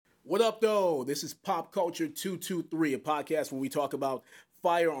What up, though? This is Pop Culture 223, a podcast where we talk about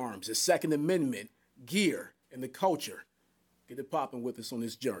firearms, the Second Amendment, gear, and the culture. Get it popping with us on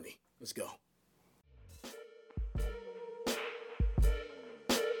this journey. Let's go.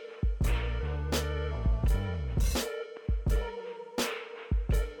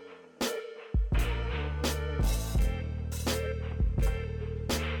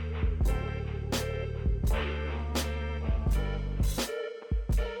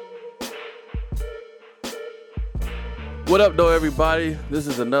 What up, though, everybody? This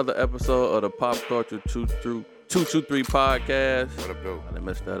is another episode of the Pop Culture 223 podcast. What up, though? I done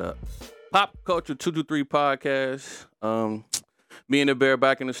messed that up. Pop Culture 223 podcast. Me and the Bear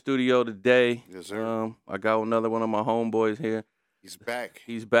back in the studio today. Yes, sir. I got another one of my homeboys here. He's back.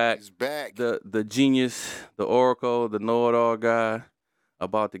 He's back. He's back. The genius, the oracle, the know-it-all guy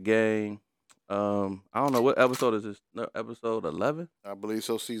about the game. I don't know, what episode is this? No, episode 11? I believe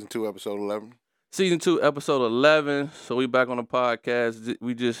so. Season 2, episode 11. Season 2, episode 11. So we back on the podcast.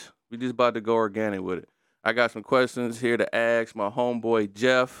 We just about to go organic with it. I got some questions here to ask my homeboy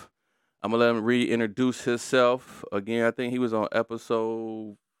Jeff. I'm gonna let him reintroduce himself again. I think he was on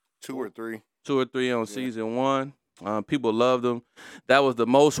episode 2 or 3. 2 or 3 on season 1. People loved him. That was the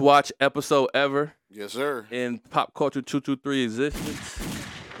most watched episode ever Yes, sir. in Pop Culture 223 existence.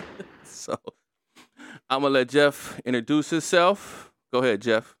 So I'm gonna let Jeff introduce himself. Go ahead,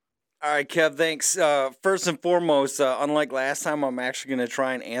 Jeff. All right, Kev, thanks. First and foremost, unlike last time, I'm actually going to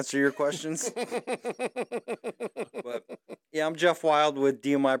try and answer your questions. But yeah, I'm Jeff Wild with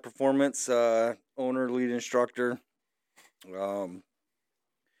DMI Performance, owner, lead instructor. We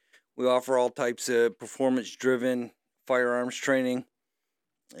offer all types of performance-driven firearms training.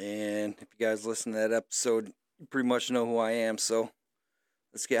 And if you guys listen to that episode, you pretty much know who I am. So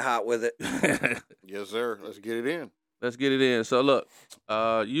let's get hot with it. Yes, sir. Let's get it in. Let's get it in. So look,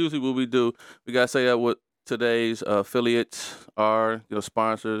 usually what we do, we gotta say that what today's affiliates are,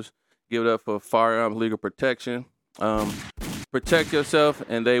 sponsors. Give it up for Firearms Legal Protection. Protect yourself,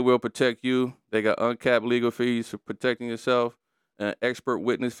 and they will protect you. They got uncapped legal fees for protecting yourself, and expert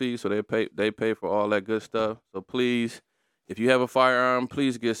witness fees. So they pay for all that good stuff. So please, if you have a firearm,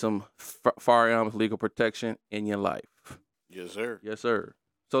 please get some firearms legal protection in your life. Yes, sir. Yes, sir.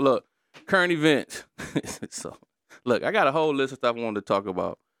 So look, current events. Look, I got a whole list of stuff I wanted to talk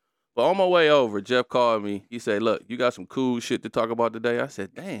about. But on my way over, Jeff called me. He said, look, you got some cool shit to talk about today? I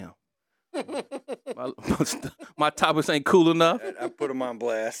said, damn. my topics ain't cool enough. I put him on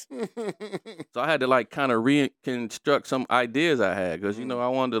blast. So I had to, kind of reconstruct some ideas I had. Because, I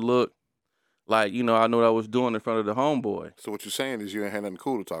wanted to look like, I know what I was doing in front of the homeboy. So what you're saying is you ain't had nothing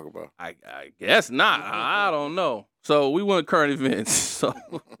cool to talk about. I guess not. I don't know. So we went current events. So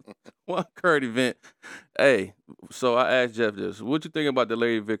one current event. Hey, so I asked Jeff this. What you think about the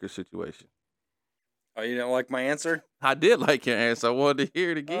Larry Vickers situation? Oh, you don't like my answer? I did like your answer. I wanted to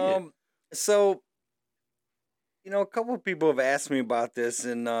hear it again. So, a couple of people have asked me about this,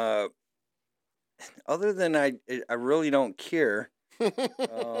 and other than I really don't care.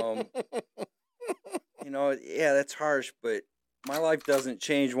 Yeah, that's harsh, but my life doesn't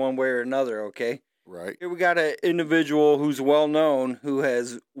change one way or another, okay? Right. Here we got an individual who's well known, who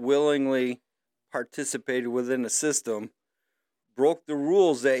has willingly participated within the system, broke the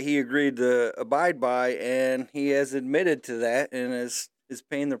rules that he agreed to abide by, and he has admitted to that and is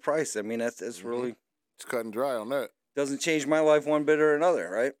paying the price. I mean, that's really... It's cut and dry on that. Doesn't change my life one bit or another,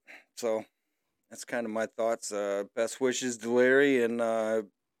 right? So that's kind of my thoughts. Best wishes to Larry, and,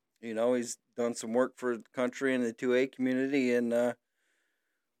 he's done some work for the country and the 2A community, and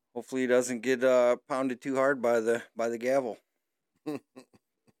hopefully he doesn't get pounded too hard by the gavel.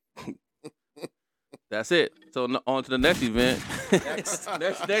 That's it. So on to the next event.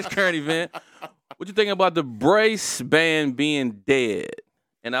 next current event. What you think about the brace ban being dead?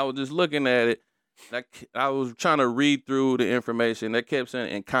 And I was just looking at it. I was trying to read through the information that kept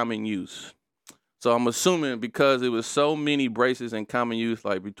saying in common use. So I'm assuming because it was so many braces in common use,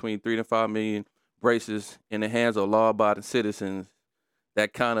 like between 3 to 5 million braces in the hands of law-abiding citizens,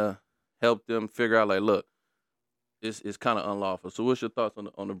 that kind of helped them figure out, look, it's kind of unlawful. So what's your thoughts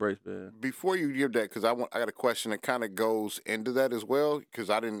on the brace ban? Before you give that, because I got a question that kind of goes into that as well, because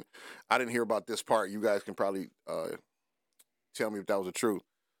I didn't hear about this part. You guys can probably tell me if that was the truth.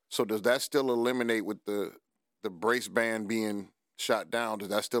 So does that still eliminate with the brace ban being shot down? Does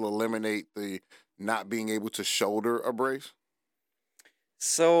that still eliminate the not being able to shoulder a brace?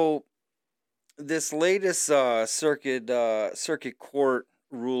 So this latest circuit court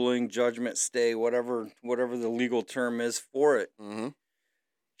ruling, judgment, stay, whatever the legal term is for it,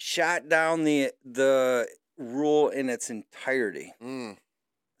 shot down the rule in its entirety.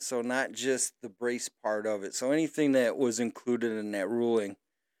 So not just the brace part of it. So anything that was included in that ruling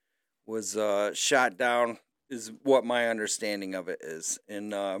was shot down, is what my understanding of it is.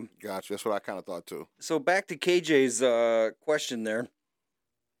 And Gotcha. That's what I kind of thought too. so back to KJ's question there.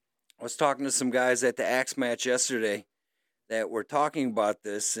 I was talking to some guys at the Axe match yesterday that were talking about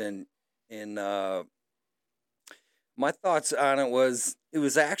this, and my thoughts on it was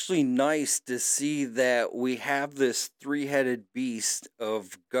actually nice to see that we have this three-headed beast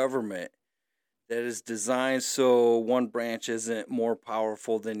of government that is designed so one branch isn't more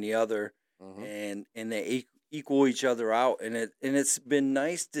powerful than the other, and they equal each other out. And it's been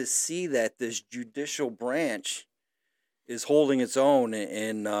nice to see that this judicial branch is holding its own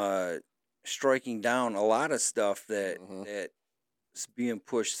and striking down a lot of stuff that that's being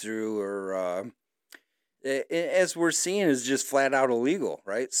pushed through, or as we're seeing, is just flat out illegal,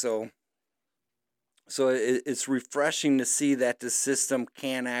 right? So it's refreshing to see that the system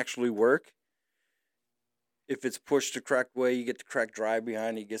can actually work. If it's pushed the correct way, you get the correct drive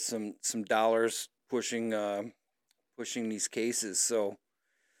behind, you get some dollars pushing these cases. So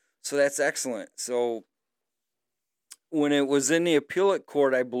that's excellent. So when it was in the appellate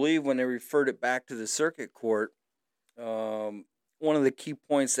court, I believe when they referred it back to the circuit court, one of the key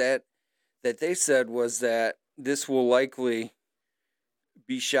points that they said was that this will likely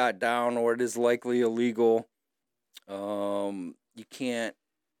be shot down, or it is likely illegal. You can't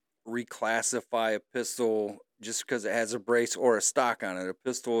reclassify a pistol just because it has a brace or a stock on it. A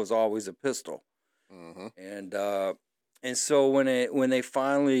pistol is always a pistol. And so when they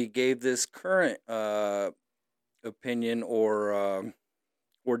finally gave this current opinion or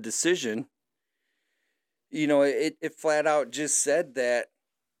decision, it flat out just said that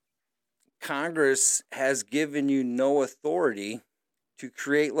Congress has given you no authority to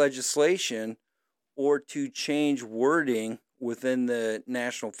create legislation or to change wording within the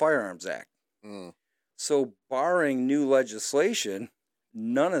National Firearms Act. So barring new legislation,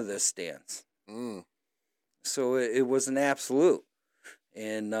 none of this stands. So it was an absolute.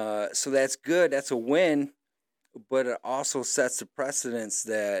 And so that's good. That's a win. But it also sets the precedence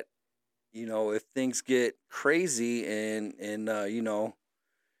that, if things get crazy and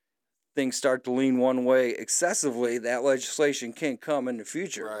things start to lean one way excessively, that legislation can come in the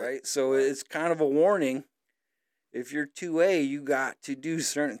future, right? So it's kind of a warning. If you're 2A, you got to do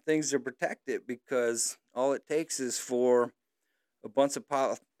certain things to protect it, because all it takes is for a bunch of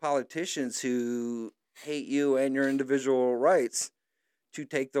politicians who hate you and your individual rights to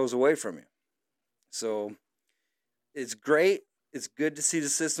take those away from you. So it's great. It's good to see the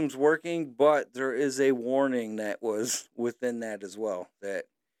system's working, but there is a warning that was within that as well, that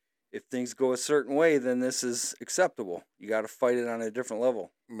if things go a certain way, then this is acceptable. You got to fight it on a different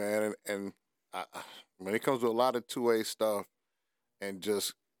level. Man, and when it comes to a lot of 2A stuff and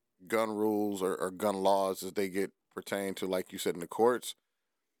just gun rules or gun laws as they get pertained to, like you said, in the courts,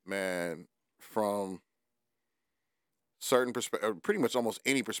 man, from certain perspective, pretty much almost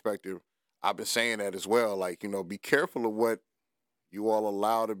any perspective, I've been saying that as well. Like, be careful of what you all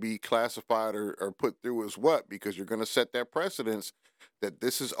allow to be classified or put through as what, because you're going to set that precedence that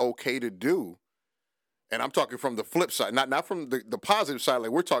this is okay to do. And I'm talking from the flip side, not from the positive side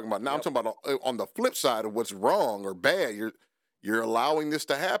like we're talking about. Now I'm talking about on the flip side of what's wrong or bad. You're allowing this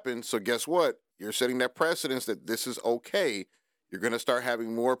to happen. So guess what? You're setting that precedence that this is okay. You're going to start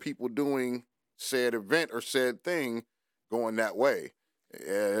having more people doing said event or said thing going that way.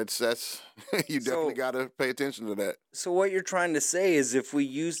 Yeah, that's you definitely got to pay attention to that. So what you're trying to say is, if we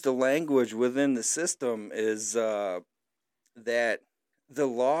use the language within the system, is that the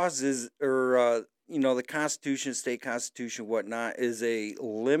laws the Constitution, state constitution, whatnot, is a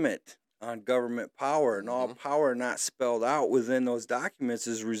limit on government power, and all power not spelled out within those documents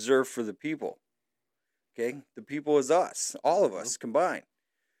is reserved for the people. Okay, the people is us, all of us combined.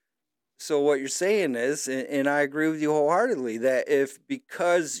 So what you're saying is, and I agree with you wholeheartedly, that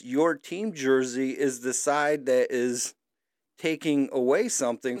because your team jersey is the side that is taking away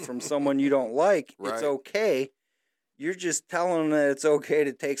something from someone you don't like, it's okay. You're just telling them that it's okay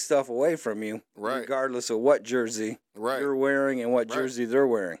to take stuff away from you, regardless of what jersey you're wearing and what jersey they're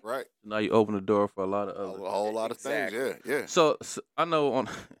wearing. Right. Now you open the door for a lot of other, a whole lot of things. Yeah. So I know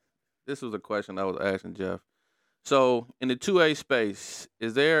this was a question I was asking Jeff. So in the 2A space,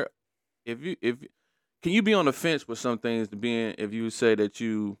 is there, can you be on the fence with some things, if you say that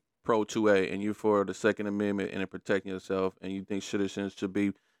you pro 2A and you're for the Second Amendment and protecting yourself, and you think citizens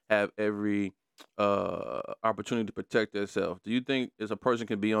should have every opportunity to protect themselves? Do you think as a person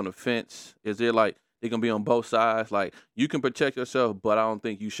can be on the fence? Is it like they can be on both sides? Like, you can protect yourself, but I don't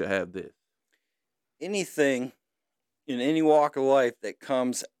think you should have this. Anything in any walk of life that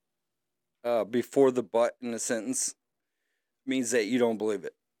comes before the but in a sentence means that you don't believe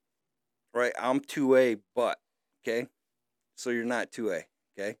it, right? I'm 2A, but, okay? So you're not 2A,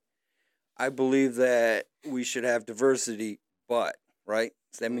 okay? I believe that we should have diversity, but, right?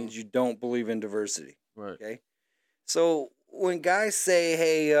 So that means you don't believe in diversity, Right. okay? So when guys say,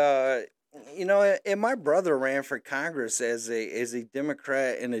 hey, and my brother ran for Congress as a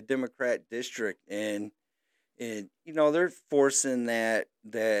Democrat in a Democrat district, and they're forcing that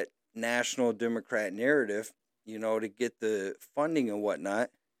national Democrat narrative, to get the funding and whatnot,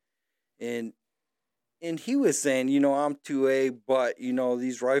 and he was saying, I'm 2A, but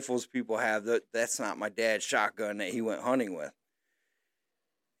these rifles people have, that's not my dad's shotgun that he went hunting with.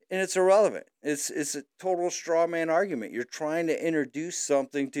 And it's irrelevant. It's a total straw man argument. You're trying to introduce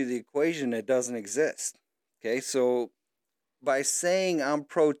something to the equation that doesn't exist. Okay, so by saying I'm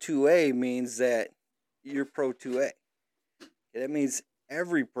pro 2A means that you're pro 2A. That means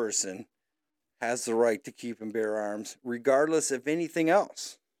every person has the right to keep and bear arms, regardless of anything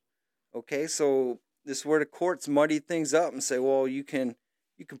else. Okay, so this is where the courts muddy things up and say, well, you can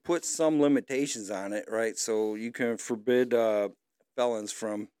put some limitations on it, right? So you can forbid felons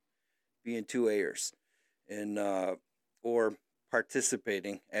from being 2A'ers and or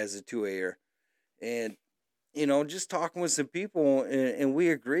participating as a 2A'er. And, just talking with some people, and we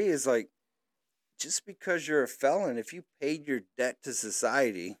agree, is like, just because you're a felon, if you paid your debt to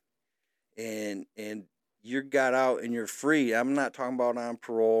society and you got out and you're free, I'm not talking about on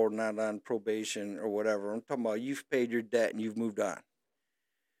parole or not on probation or whatever. I'm talking about you've paid your debt and you've moved on.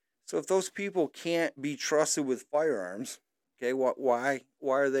 So if those people can't be trusted with firearms, okay, why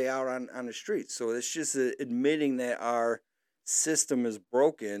are they out on the streets? So it's just admitting that our system is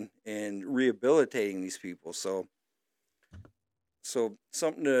broken and rehabilitating these people. So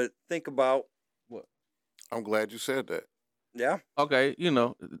something to think about. What? I'm glad you said that. Yeah. Okay,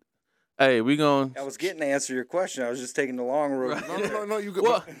 hey, we going I was getting to answer your question. I was just taking the long road. Right. No, you good.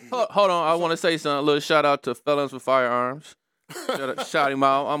 Well, hold on. I want to say something. A little shout out to Felons with Firearms. Shout him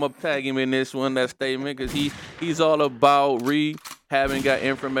out. I'm gonna tag him in this one, that statement, because he's all about rehabbing, got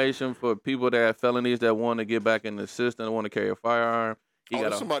information for people that have felonies that want to get back in the system, that want to carry a firearm.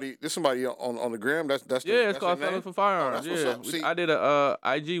 There's somebody on the gram. That's it's called Felons with Firearms. See, I did a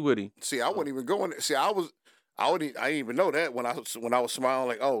IG with him. See, I wasn't even going. See, I didn't even know that when I was smiling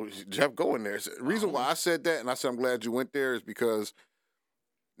like, oh, Jeff going there. The reason why I said that, and I said I'm glad you went there, is because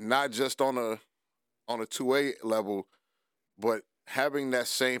not just on a 2A level, but having that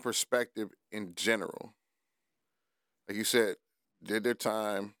same perspective in general. Like you said, did their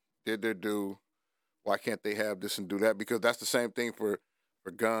time, did their due. Why can't they have this and do that? Because that's the same thing for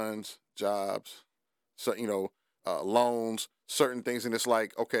guns, jobs, so loans, certain things, and it's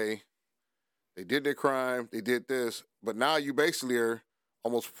like, okay, they did their crime, they did this, but now you basically are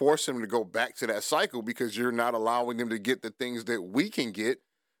almost forcing them to go back to that cycle because you're not allowing them to get the things that we can get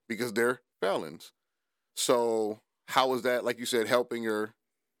because they're felons. So how is that, like you said, helping your?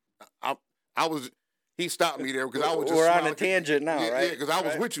 He stopped me there because I was just. We're on a tangent now, right? Yeah, because I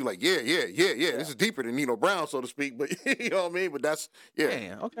was with you, like, yeah. This is deeper than Nino Brown, so to speak, but you know what I mean. But that's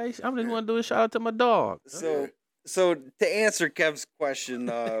Man, okay. I'm just want to do a shout out to my dog. So to answer Kev's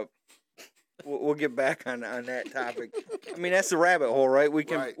question, we'll get back on that topic. I mean, that's the rabbit hole, right? We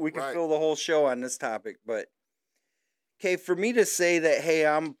can fill the whole show on this topic, but okay, for me to say that, hey,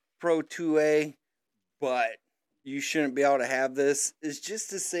 I'm pro 2A, but you shouldn't be able to have this, is just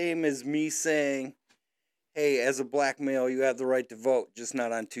the same as me saying, hey, as a black male, you have the right to vote, just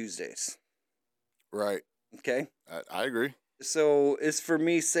not on Tuesdays. Right. Okay? I agree. So it's for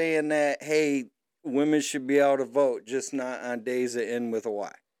me saying that, hey, women should be able to vote, just not on days that end with a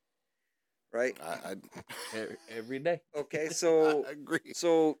Y. Right? Every day. Okay, so I agree.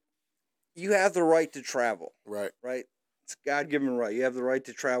 So you have the right to travel. Right. Right? It's a God-given right. You have the right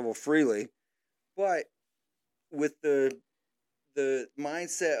to travel freely. But with the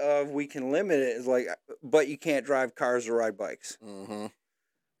mindset of we can limit it is like, but you can't drive cars or ride bikes. Mm-hmm.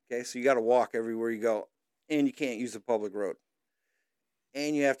 Okay, so you got to walk everywhere you go, and you can't use a public road,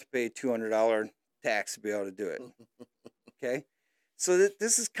 and you have to pay a $200 tax to be able to do it. Okay, so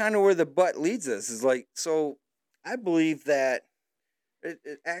this is kind of where the but leads us. Is like, so I believe that it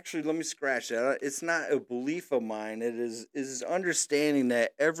actually, let me scratch that. It's not a belief of mine. It is understanding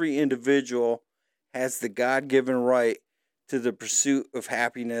that every individual has the God-given right to the pursuit of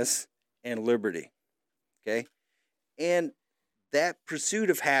happiness and liberty, okay? And that pursuit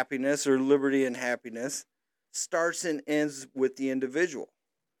of happiness or liberty and happiness starts and ends with the individual,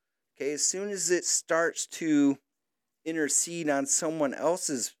 okay? As soon as it starts to intercede on someone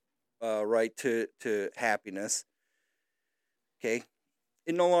else's right to happiness, okay,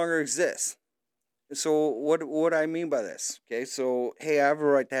 it no longer exists. So what I mean by this? Okay, so hey, I have a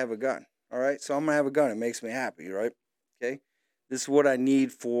right to have a gun. All right, so I'm gonna have a gun. It makes me happy, right? Okay, this is what I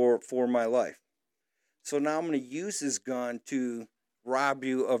need for my life. So now I'm gonna use this gun to rob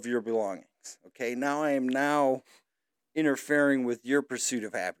you of your belongings. Okay, now I am interfering with your pursuit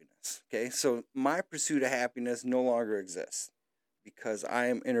of happiness. Okay, so my pursuit of happiness no longer exists because I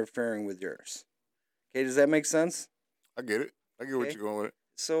am interfering with yours. Okay, does that make sense? I get it. I get what Okay. you're going with. It.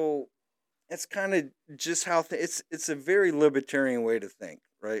 So it's kind of just how it's a very libertarian way to think,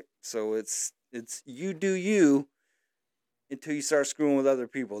 right? So it's you do you until you start screwing with other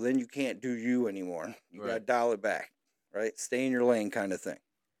people. Then you can't do you anymore. You gotta Right. dial it back, right? Stay in your lane, kind of thing.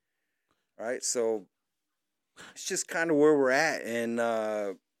 All right, so it's just kind of where we're at, and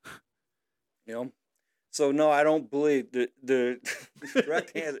you know. So no, I don't believe the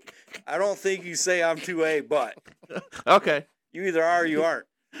direct answer. I don't think you say I'm 2A, but Okay. you either are or you aren't.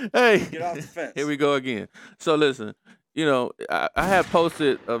 Hey, Get off the fence. here we go again. So listen, I have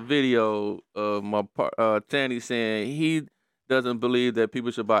posted a video of my Tanny saying he doesn't believe that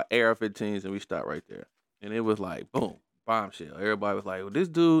people should buy AR-15s, and we stopped right there. And it was like, boom, bombshell. Everybody was like, well, this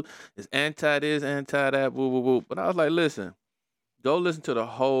dude is anti this, anti that, woo, woo, woo. But I was like, listen, go listen to the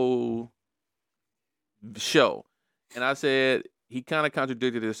whole show. And I said he kind of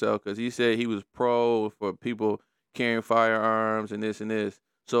contradicted himself because he said he was pro for people carrying firearms and this.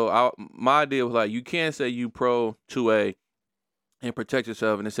 So my idea was like, you can't say you pro 2A and protect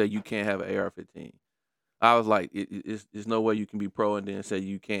yourself and then say you can't have an AR-15. I was like, there's no way you can be pro and then say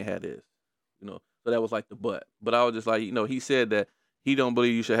you can't have this, So that was like the but. But I was just like, he said that he don't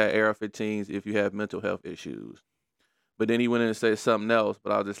believe you should have AR-15s if you have mental health issues. But then he went in and said something else.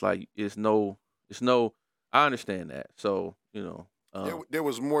 But I was just like, it's no. I understand that. So There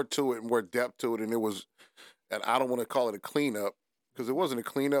was more to it, more depth to it, and I don't want to call it a cleanup because it wasn't a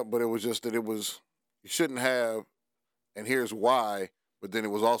cleanup, but it was just that you shouldn't have, and here's why. But then it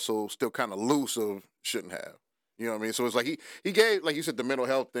was also still kind of loose of shouldn't have. You know what I mean? So it's like he gave, like you said, the mental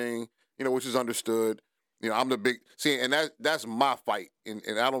health thing, which is understood. I'm the big and that's my fight, and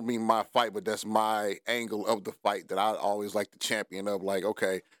I don't mean my fight, but that's my angle of the fight that I always like to champion of. Like,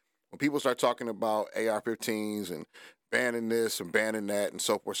 okay, when people start talking about AR-15s and banning this and banning that and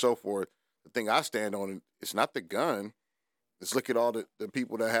so forth, the thing I stand on, it's not the gun. It's look at all the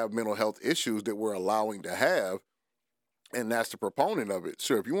people that have mental health issues that we're allowing to have, and that's the proponent of it.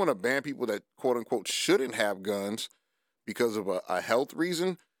 Sure, if you want to ban people that quote unquote shouldn't have guns because of a health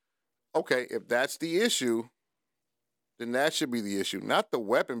reason, okay, if that's the issue, then that should be the issue, not the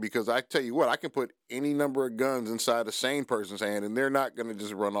weapon. Because I tell you what, I can put any number of guns inside a sane person's hand, and they're not going to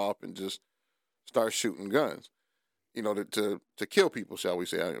just run off and just start shooting guns, to kill people, shall we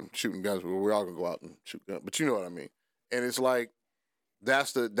say? I'm shooting guns, but we're all going to go out and shoot guns. But you know what I mean. And it's like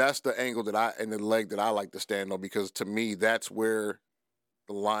that's the angle and the leg that I like to stand on, because to me that's where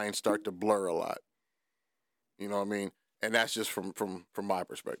the lines start to blur a lot. You know what I mean? And that's just from my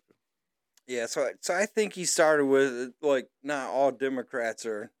perspective. Yeah, so I think he started with like not all Democrats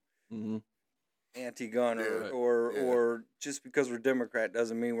are anti-gun or just because we're Democrat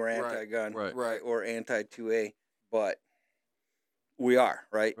doesn't mean we're anti-gun, right. Or anti-2A, but we are,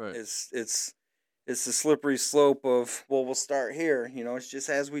 right? Right. It's the slippery slope of, well, we'll start here. It's just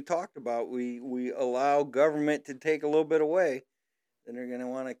as we talked about, we allow government to take a little bit away, then they're gonna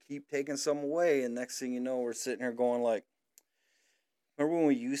want to keep taking some away, and next thing you know, we're sitting here going like, remember when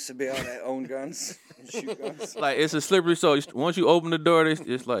we used to be able to own guns and shoot guns? Like, it's a slippery slope. Once you open the door,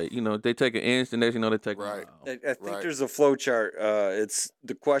 it's like, they take an inch, the next they take a mile. I think there's a flow chart. It's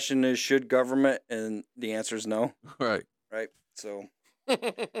the question is, should government, and the answer is no. Right. So.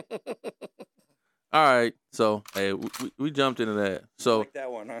 All right. So, hey, we jumped into that. So like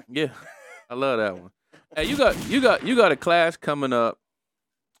that one, huh? Yeah, I love that one. Hey, you got a class coming up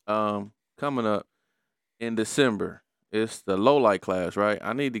in December. It's the low light class, right?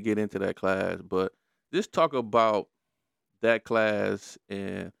 I need to get into that class, but just talk about that class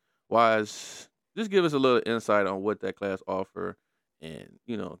and just give us a little insight on what that class offer, and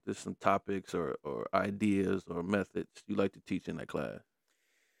just some topics or ideas or methods you like to teach in that class.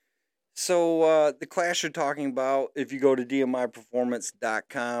 So the class you're talking about, if you go to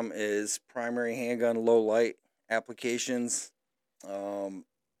dmiperformance.com, is primary handgun low light applications.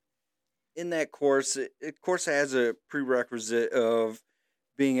 In that course, it has a prerequisite of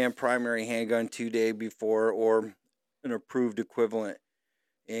being in primary handgun 2 days before or an approved equivalent.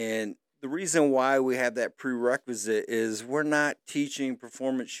 And the reason why we have that prerequisite is we're not teaching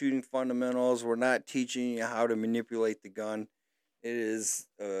performance shooting fundamentals. We're not teaching you how to manipulate the gun. It is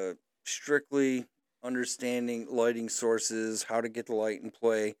strictly understanding lighting sources, how to get the light in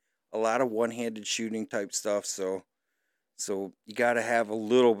play, a lot of one-handed shooting type stuff. So you got to have a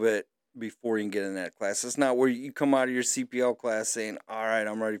little bit before you can get in that class. It's not where you come out of your CPL class saying, all right,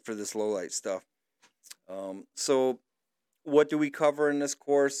 I'm ready for this low light stuff. So what do we cover in this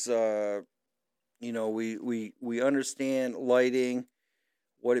course? You know, we understand lighting,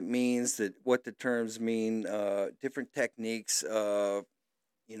 what it means, what the terms mean, different techniques.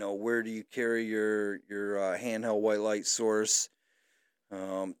 You know, where do you carry your handheld white light source?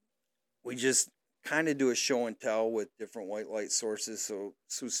 We just kind of do a show and tell with different white light sources, so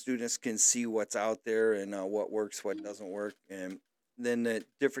students can see what's out there and what works, what doesn't work, and then the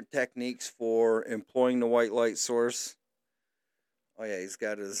different techniques for employing the white light source. Oh yeah, he's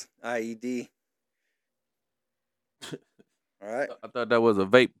got his IED. All right. I thought that was a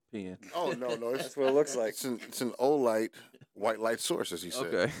vape pen. Oh no, That's what it looks like. It's an Olight white light source, as he said.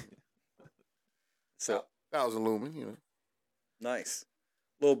 Okay. So 1,000 lumen, you know. nice.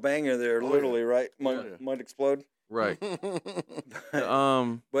 Little banger there, literally, right? Might explode. Right.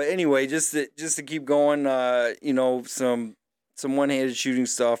 But anyway, just to keep going, you know, some one-handed shooting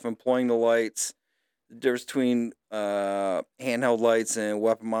stuff, employing the lights, the difference between handheld lights and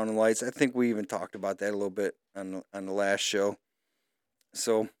weapon-mounted lights. I think we even talked about that a little bit on the last show.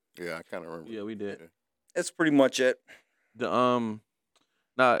 So Yeah, I kind of remember. Yeah, we did. that's pretty much it. The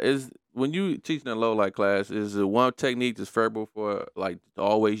now is when you teach in a low light class, is the one technique that's favorable for like to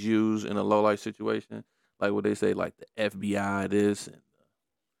always use in a low light situation? Like what they say, like the FBI this and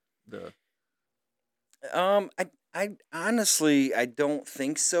the I honestly I don't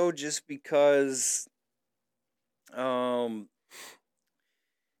think so, just because when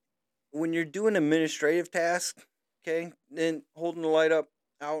you're doing administrative tasks, okay, then holding the light up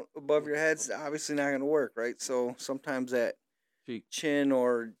out above your head's obviously not going to work, right? So sometimes that cheek. chin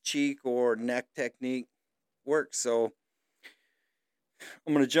or cheek or neck technique works. So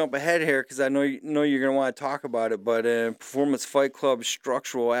I'm going to jump ahead here because I know you're going to want to talk about it. But in Performance Fight Club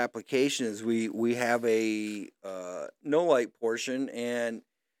structural applications, we have a no light portion, and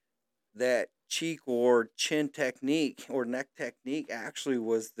that cheek or chin technique or neck technique actually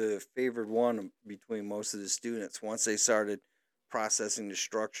was the favored one between most of the students once they started processing the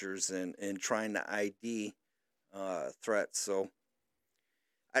structures and trying to ID threats. So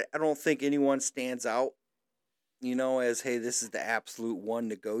I don't think anyone stands out, you know, as, hey, this is the absolute one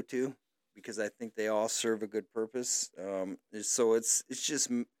to go to, because I think they all serve a good purpose. So it's just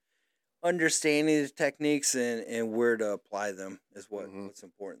understanding the techniques and where to apply them is what's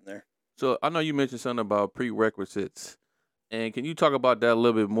important there. So I know you mentioned something about prerequisites, and can you talk about that a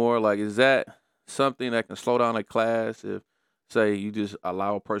little bit more? Like, is that something that can slow down a class if, say, you just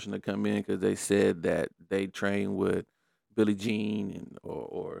allow a person to come in because they said that they train with Billie Jean and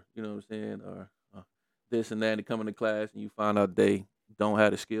or you know what I'm saying, or this and that, and come into class and you find out they don't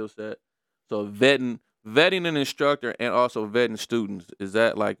have the skill set. So vetting an instructor and also vetting students, is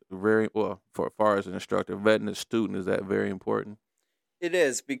that like very well for as far as an instructor, vetting a student, is that very important? It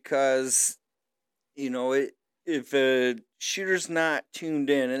is, because, you know, if a shooter's not tuned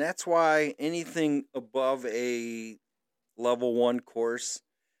in, and that's why anything above a level 1 course,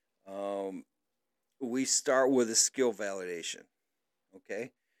 we start with a skill validation, okay?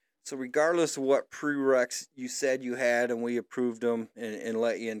 So regardless of what prereqs you said you had and we approved them and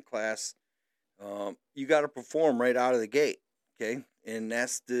let you in class, you got to perform right out of the gate, okay? And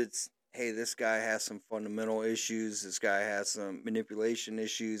hey, this guy has some fundamental issues. This guy has some manipulation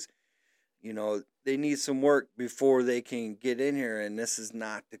issues. You know, they need some work before they can get in here, and this is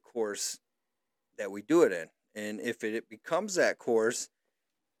not the course that we do it in. And if it becomes that course,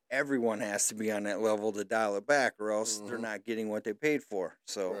 everyone has to be on that level to dial it back, or else they're not getting what they paid for.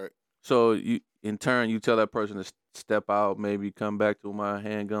 So, Right. So you, in turn, you tell that person to step out, maybe come back to my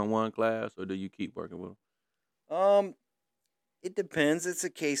handgun 1 class, or do you keep working with them? It depends. It's a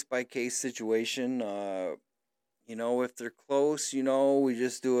case-by-case situation. You know, if they're close, you know, we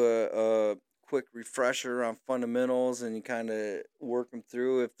just do a quick refresher on fundamentals and you kind of work them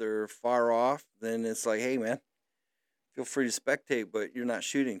through. If they're far off, then it's like, hey, man, feel free to spectate, but you're not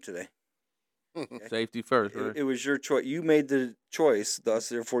shooting today. Okay? Safety first, right? It was your choice. You made the choice, thus,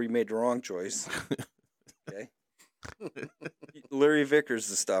 therefore, you made the wrong choice. Okay? Larry Vickers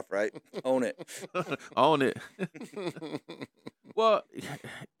the stuff, right? Own it. Own it. Well,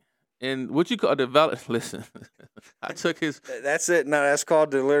 and what you call develop? Listen, I took his. That's it. No, that's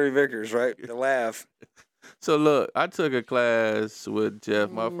called the Larry Vickers, right? The laugh. So look, I took a class with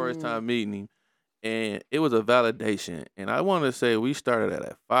Jeff, my first time meeting him, and it was a validation. And I want to say we started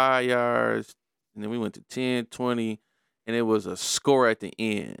at 5 yards, and then we went to 10, 20, and it was a score at the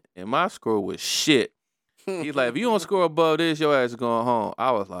end, and my score was shit. He's like, if you don't score above this, your ass is going home.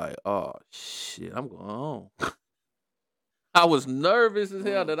 I was like, oh shit, I'm going home. I was nervous as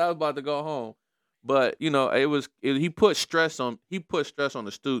hell that I was about to go home, but he put stress on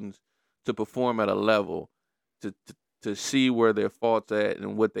the students to perform at a level to see where their faults at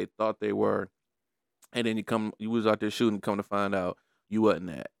and what they thought they were, and then you was out there shooting, come to find out you wasn't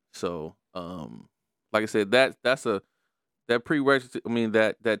that. So, like I said, that prerequisite. I mean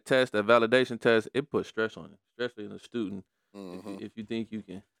that test, that validation test, it puts stress on it, especially in a student. If you think you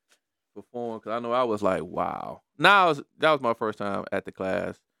can perform, because I know I was like, wow. Now that was my first time at the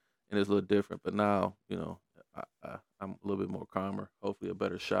class, and it's a little different. But now, I'm a little bit more calmer. Hopefully, a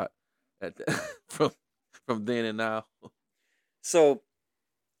better shot at that from then and now. So,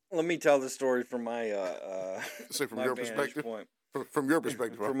 let me tell the story from my from my your vantage perspective. point. From your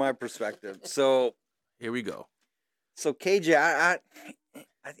perspective, From my perspective. So here we go. So KJ,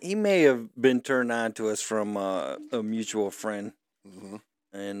 he may have been turned on to us from a mutual friend,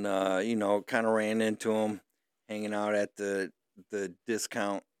 and kind of ran into him hanging out at the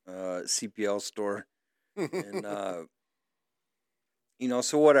discount CPL store, and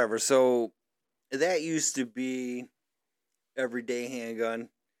so whatever. So that used to be everyday handgun,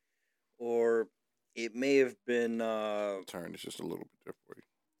 or it may have been turn. It's just a little bit different for you.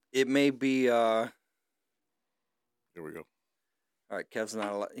 It may be Here we go. All right, Kev's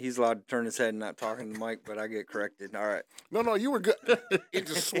not allowed. He's allowed to turn his head and not talking to the mic, but I get corrected. All right. No, you were good. It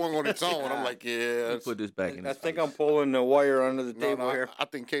just swung on its own. I'm like, yeah. Put this back in. I think I'm pulling the wire under the table here. I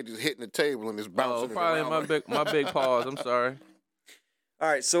think Kate is hitting the table and it's bouncing. Oh, probably my big paws. I'm sorry. All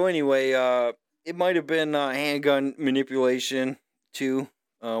right. So anyway, it might have been handgun manipulation too,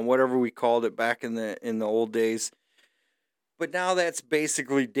 whatever we called it back in the old days. But now that's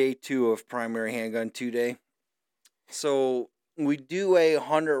basically day 2 of primary handgun 2-day. So we do a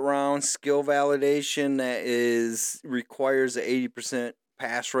 100-round skill validation that requires an 80%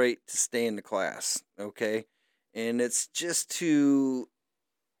 pass rate to stay in the class, okay? And it's just to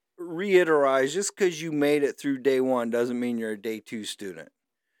reiterate, just because you made it through day 1 doesn't mean you're a day 2 student.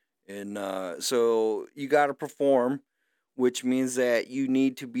 And so you got to perform, which means that you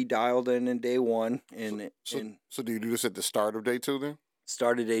need to be dialed in day 1. So do you do this at the start of day 2 then?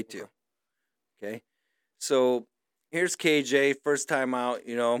 Start of day 2. Okay. So here's KJ, first time out,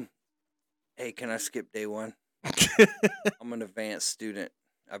 hey, can I skip day 1? I'm an advanced student.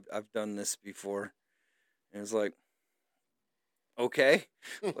 I've done this before. And it's like, okay,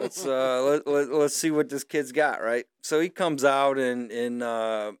 let's see what this kid's got, right? So he comes out and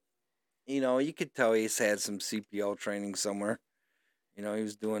you could tell he's had some CPL training somewhere. He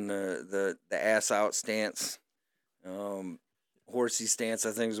was doing the ass out stance, horsey stance,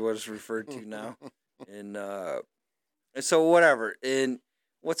 I think is what it's referred to now. And so whatever. And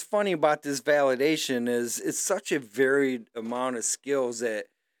what's funny about this validation is it's such a varied amount of skills that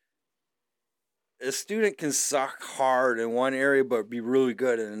a student can suck hard in one area but be really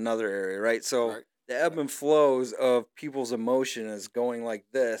good in another area, right? So the ebb and flows of people's emotion is going like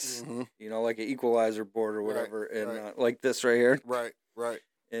this, like an equalizer board or whatever, like this right here. Right.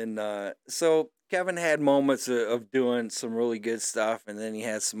 And so Kevin had moments of doing some really good stuff, and then he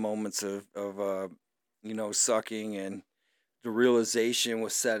had some moments of sucking, and the realization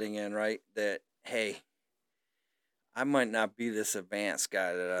was setting in, right? That, hey, I might not be this advanced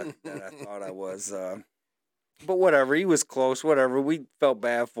guy that I thought I was. But whatever, he was close. Whatever, we felt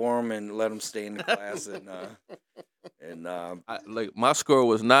bad for him and let him stay in the class. Like my score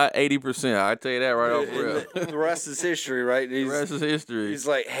was not 80%. I tell you that right off real. The rest is history, right? The rest is history. He's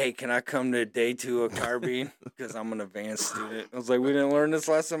like, hey, can I come to day 2 of carbine because I'm an advanced student? I was like, we didn't learn this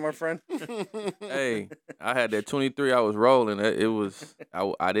last time, my friend. Hey, I had that 23. I was rolling. It was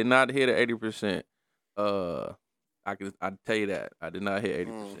I did not hit 80%. I tell you that I did not hit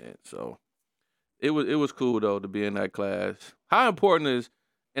 80%. So it was cool though to be in that class. How important is,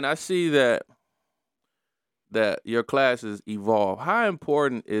 and I see that your classes evolve. How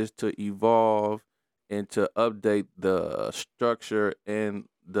important is to evolve and to update the structure and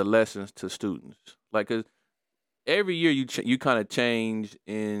the lessons to students? Like, 'cause every year you kind of change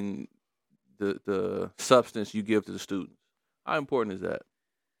in the substance you give to the students. How important is that?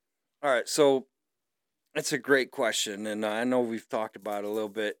 All right, so that's a great question, and I know we've talked about it a little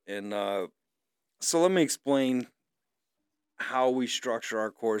bit. And so let me explain how we structure our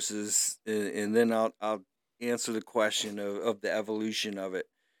courses, and then I'll answer the question of the evolution of it.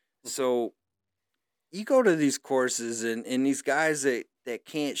 So you go to these courses, and these guys that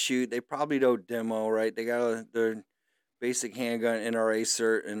can't shoot, they probably don't demo, right? They got their basic handgun NRA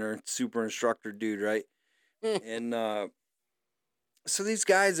cert and their super instructor dude, right? And so these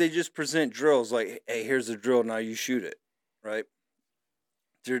guys, they just present drills like, hey, here's a drill, now you shoot it, right?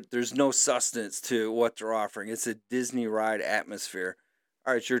 There's no substance to what they're offering. It's a Disney ride atmosphere.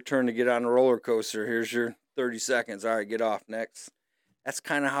 All right, it's your turn to get on a roller coaster. Here's your 30 seconds. All right, get off next. That's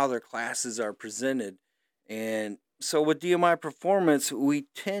kind of how their classes are presented. And so with DMI Performance, we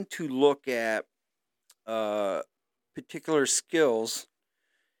tend to look at particular skills,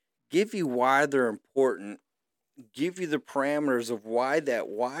 give you why they're important, give you the parameters of why that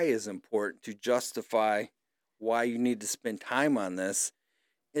why is important to justify why you need to spend time on this.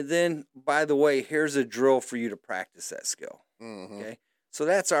 And then, by the way, here's a drill for you to practice that skill. Okay? So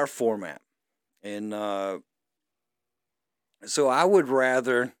that's our format. And so I would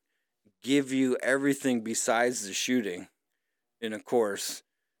rather give you everything besides the shooting in a course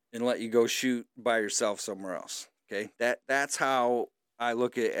and let you go shoot by yourself somewhere else. Okay? That's how I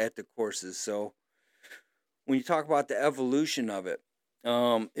look at the courses. So when you talk about the evolution of it,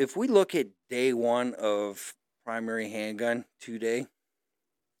 if we look at day one of primary handgun 2-day,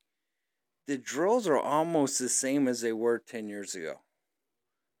 the drills are almost the same as they were 10 years ago.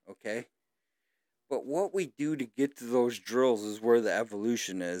 Okay? But what we do to get to those drills is where the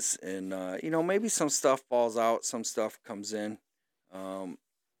evolution is. And, maybe some stuff falls out, some stuff comes in.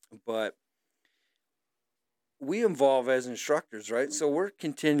 But we evolve as instructors, right? So we're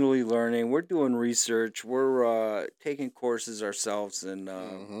continually learning. We're doing research. We're taking courses ourselves.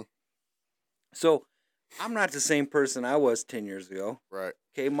 And so I'm not the same person I was 10 years ago. Right.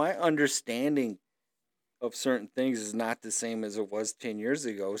 Okay, my understanding of certain things is not the same as it was 10 years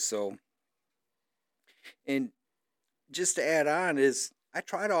ago. So, and just to add on is I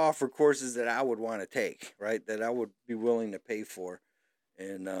try to offer courses that I would want to take, right? That I would be willing to pay for.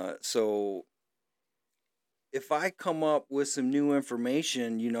 And so if I come up with some new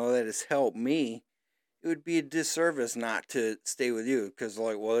information, that has helped me, it would be a disservice not to stay with you because,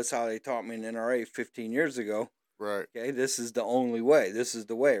 that's how they taught me in NRA 15 years ago. Right. Okay, this is the only way. This is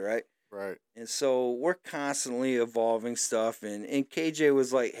the way, right? Right. And so we're constantly evolving stuff. And KJ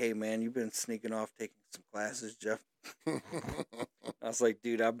was like, hey, man, you've been sneaking off taking some classes, Jeff. I was like,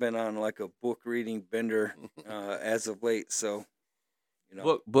 dude, I've been on like a book reading bender as of late. So,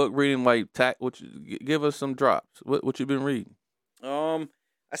 Book reading, like, give us some drops. What you been reading? I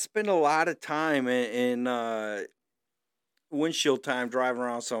spend a lot of time in windshield time driving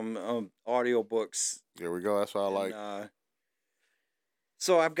around some audio books. There we go. That's what I like.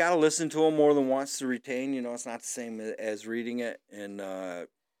 So I've got to listen to them more than once to retain. It's not the same as reading it. And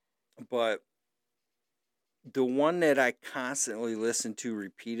but the one that I constantly listen to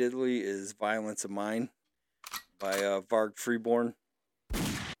repeatedly is Violence of Mind by Varg Freeborn.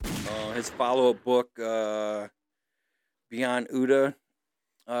 His follow-up book, Beyond Uda,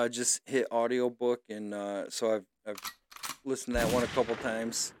 just hit audiobook, and so I've listened to that one a couple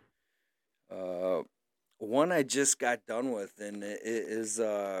times. One I just got done with, and it is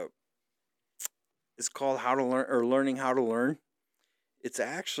it's called How to Learn or Learning How to Learn. It's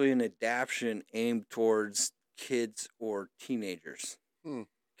actually an adaptation aimed towards kids or teenagers.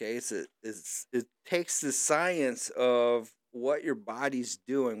 Okay, it takes the science of what your body's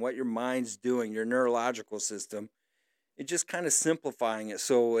doing, what your mind's doing, your neurological system, and just kind of simplifying it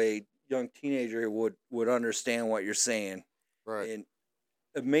so a young teenager would understand what you're saying. Right. And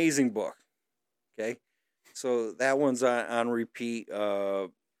amazing book. Okay. So that one's on repeat.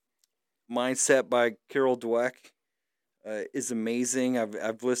 Mindset by Carol Dweck is amazing.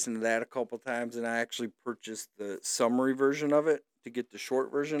 I've listened to that a couple times, and I actually purchased the summary version of it to get the short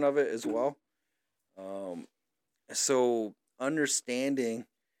version of it as well. So understanding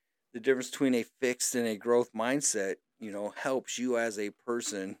the difference between a fixed and a growth mindset, helps you as a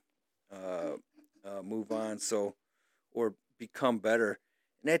person move on or become better.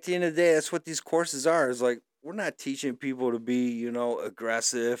 And at the end of the day, that's what these courses are. Is like, we're not teaching people to be,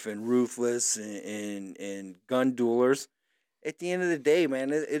 aggressive and ruthless and gun duelers. At the end of the day,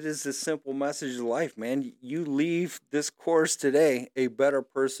 man, it is a simple message of life, man. You leave this course today a better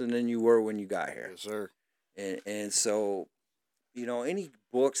person than you were when you got here. Yes, sir. And so, any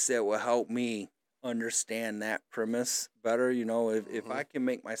books that will help me understand that premise better, if I can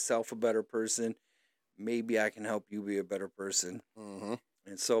make myself a better person, maybe I can help you be a better person.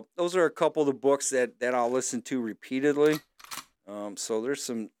 And so those are a couple of the books that I'll listen to repeatedly. So there's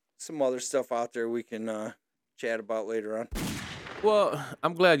some other stuff out there we can chat about later on. Well,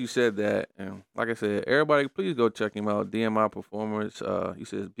 I'm glad you said that. And like I said, everybody, please go check him out. DMI Performance. You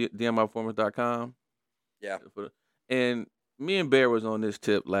said DMIperformance.com. Yeah. And me and Bear was on this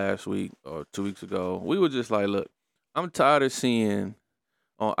tip last week or 2 weeks ago. We were just like, look, I'm tired of seeing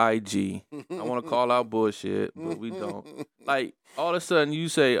on IG. I want to call out bullshit, but we don't. Like, all of a sudden you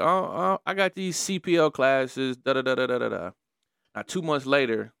say, I got these CPL classes, da-da-da-da-da-da. Now, 2 months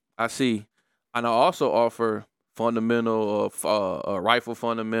later, I see, and I also offer fundamental rifle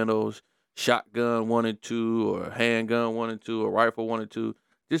fundamentals, shotgun 1 and 2, or handgun 1 and 2, or rifle 1 and 2.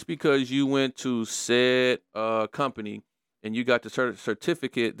 Just because you went to said company and you got the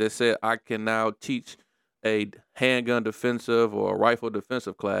certificate that said I can now teach a handgun defensive or a rifle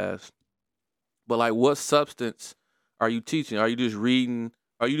defensive class. But like, what substance are you teaching? Are you just reading?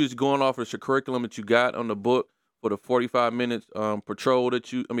 Are you just going off of the curriculum that you got on the book for the 45 minutes patrol the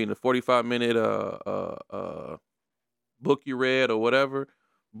 45-minute book you read or whatever?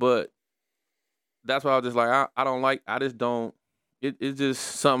 But that's why I was just like, I just don't. It's just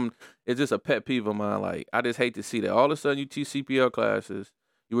something. It's just a pet peeve of mine. Like, I just hate to see that. All of a sudden, you teach CPL classes.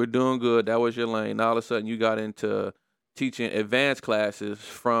 You were doing good. That was your lane. Now all of a sudden, you got into teaching advanced classes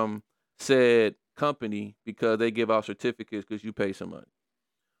from said company because they give out certificates because you pay some money,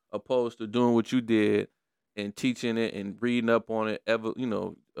 opposed to doing what you did and teaching it and reading up on it.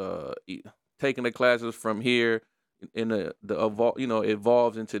 Taking the classes from here.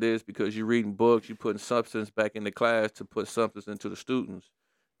 Evolves into this because you're reading books, you're putting substance back in the class to put substance into the students.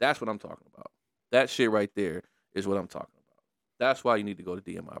 That's what I'm talking about. That shit right there is what I'm talking about. That's why you need to go to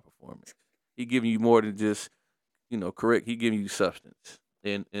DMI Performance. He giving you more than just, correct. He giving you substance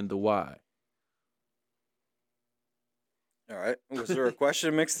and the why. All right. Was there a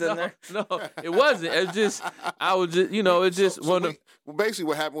question mixed in there? No, it wasn't. It's just, I was just, it's just one of. Well, basically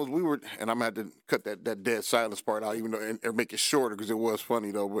what happened was we were, and I'm going to have to cut that dead silence part out, even though, and make it shorter because it was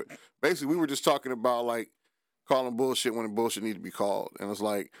funny though. But basically we were just talking about like calling bullshit when bullshit needs to be called. And it's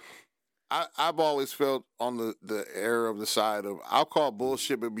like, I've always felt on the error of the side of I'll call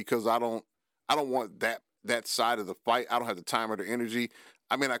bullshit, but because I don't want that side of the fight. I don't have the time or the energy.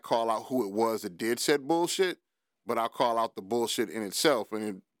 I mean, I call out who it was that did said bullshit, but I'll call out the bullshit in itself. And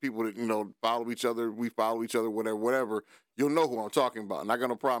then people that, follow each other, we follow each other, whatever, you'll know who I'm talking about. And I got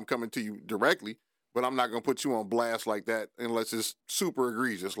no problem coming to you directly, but I'm not going to put you on blast like that unless it's super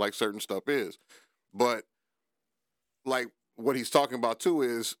egregious like certain stuff is. But like what he's talking about too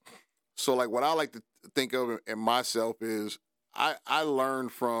is, so like what I like to think of in myself is I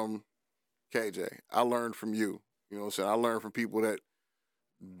learned from KJ. I learned from you. You know what I'm saying? I learned from people that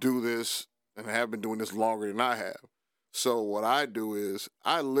do this and have been doing this longer than I have. So what I do is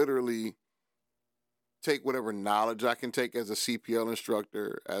I literally take whatever knowledge I can take as a CPL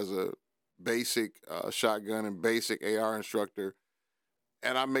instructor, as a basic shotgun and basic AR instructor,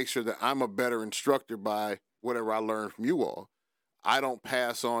 and I make sure that I'm a better instructor by whatever I learned from you all. I don't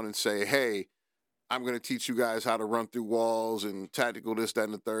pass on and say, hey, I'm going to teach you guys how to run through walls and tactical this, that,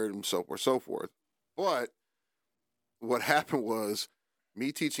 and the third, and so forth. But what happened was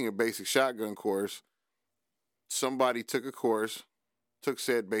me teaching a basic shotgun course, somebody took a course, took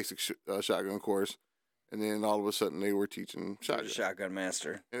said basic shotgun course, and then all of a sudden they were teaching shotgun. Shotgun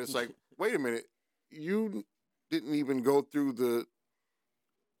master. And it's like, wait a minute, you didn't even go through the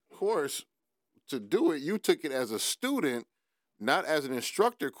course to do it. You took it as a student, not as an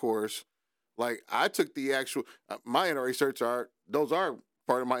instructor course. Like, I took the actual, my NRA certs those are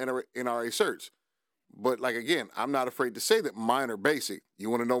part of my NRA certs. But like, again, I'm not afraid to say that mine are basic. You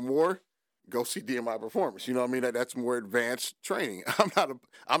want to know more? Go see DMI Performance. You know what I mean? That's more advanced training. I'm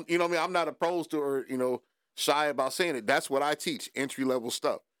not opposed to or, shy about saying it. That's what I teach, entry level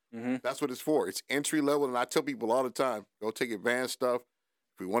stuff. Mm-hmm. That's what it's for. It's entry level. And I tell people all the time, go take advanced stuff.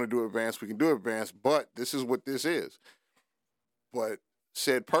 If we want to do advanced, we can do advanced, but this is what this is. But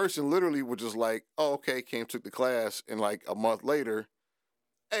said person literally was just like, oh, okay, took the class, and like a month later,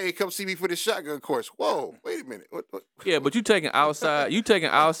 hey, come see me for this shotgun course. Whoa, wait a minute. What? Yeah, but you taking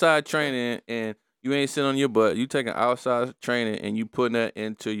outside training and you ain't sitting on your butt. You taking outside training and you putting that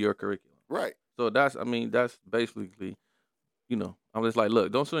into your curriculum. Right. So that's basically, I'm just like,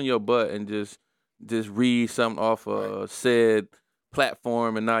 look, don't sit on your butt and just read something off said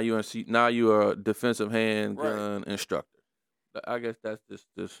platform, and now you are a defensive handgun instructor. I guess that's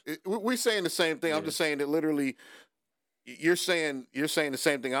just. We're saying the same thing. Yeah. I'm just saying that literally, you're saying the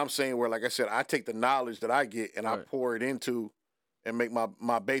same thing I'm saying. Where, like I said, I take the knowledge that I get and I pour it into, and make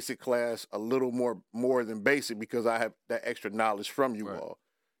my basic class a little more than basic because I have that extra knowledge from you all,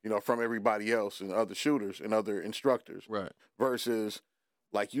 from everybody else and other shooters and other instructors. Right. Versus,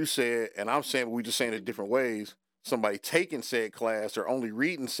 like you said, and I'm saying, we just saying it different ways. Somebody taking said class or only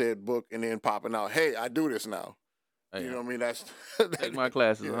reading said book and then popping out, hey, I do this now. You know what I mean? That's take my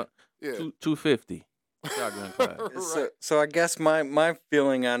classes. Yeah. $250 shotgun class. Right. So I guess my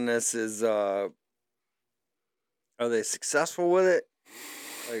feeling on this is, are they successful with it?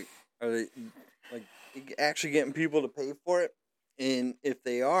 Are they like actually getting people to pay for it? And if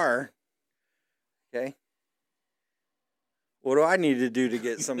they are, okay, what do I need to do to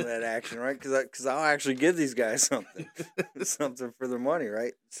get some of that action, right? Because I'll actually give these guys something for their money,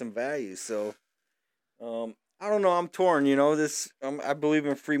 right? Some value. So, I don't know. I'm torn. I believe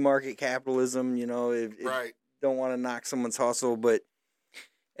in free market capitalism. Right. Don't want to knock someone's hustle, but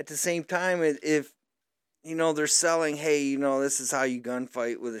at the same time, if they're selling, hey, this is how you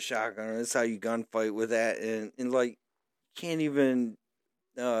gunfight with a shotgun, or this is how you gunfight with that, and like can't even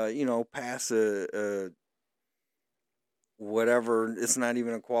pass a whatever. It's not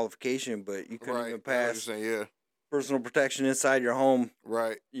even a qualification, but you couldn't even pass personal protection inside your home.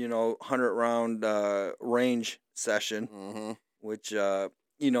 Right. 100-round range session, Mm-hmm. which to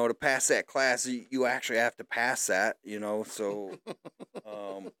pass that class, you actually have to pass that. So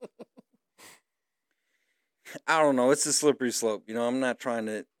I don't know. It's a slippery slope. I'm not trying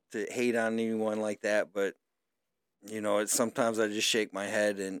to hate on anyone like that, but it's sometimes I just shake my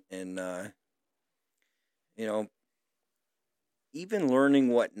head and even learning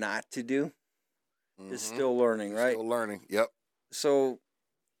what not to do is still learning, right? Still learning. Yep. So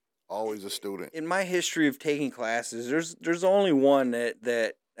always a student. In my history of taking classes, there's only one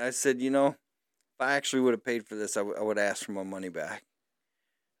that I said, if I actually would have paid for this, I would ask for my money back.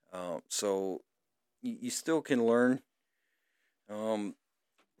 So you still can learn.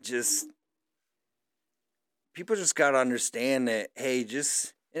 Just people just got to understand that, hey,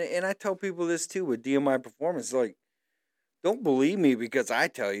 and I tell people this too with DMI performance, like, don't believe me because I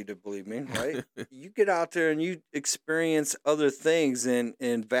tell you to believe me, right? You get out there and you experience other things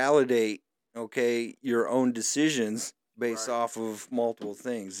and validate, okay, your own decisions based off of multiple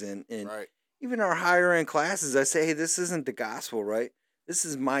things. And even our higher end classes, I say, hey, this isn't the gospel, right? This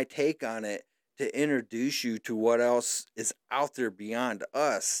is my take on it to introduce you to what else is out there beyond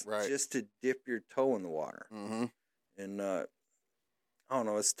us, just to dip your toe in the water. Mm-hmm. And I don't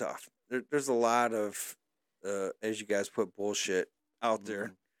know, it's tough. There's a lot of, as you guys put, bullshit out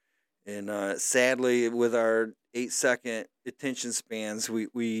there. And sadly, with our 8-second attention spans,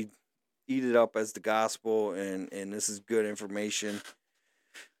 we eat it up as the gospel, and this is good information.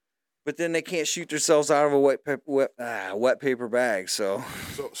 But then they can't shoot themselves out of a wet paper bag. So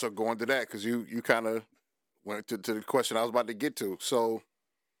going to that, because you kind of went to the question I was about to get to. So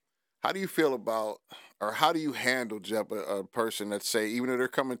how do you feel about, or how do you handle, Jeff, a person that say, even if they're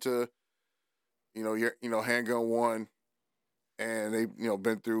coming to Handgun One, and they,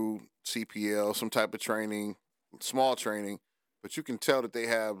 been through CPL, some type of training, small training, but you can tell that they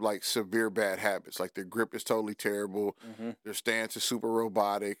have like severe bad habits. Like their grip is totally terrible. Mm-hmm. Their stance is super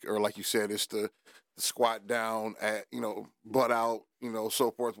robotic, or like you said, it's the squat down at, butt out, so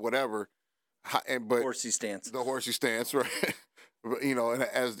forth, whatever. But horsey stance. The horsey stance, right? And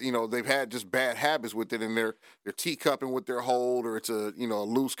as they've had just bad habits with it, and they're teacupping with their hold, or it's a a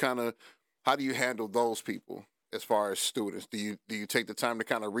loose kind of. How do you handle those people as far as students? Do you take the time to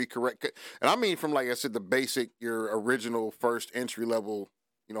kind of recorrect? And I mean, from, like I said, the basic, your original first entry level,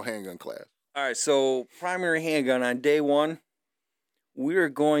 handgun class. All right. So primary handgun on day one, we are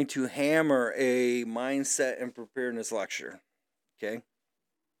going to hammer a mindset and preparedness lecture. Okay.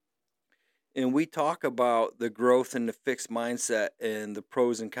 And we talk about the growth and the fixed mindset and the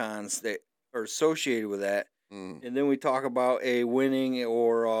pros and cons that are associated with that. And then we talk about a winning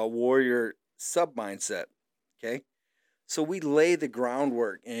or a warrior sub-mindset, okay? So we lay the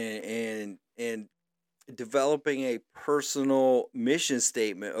groundwork and developing a personal mission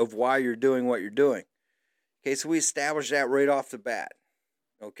statement of why you're doing what you're doing. Okay, so we establish that right off the bat,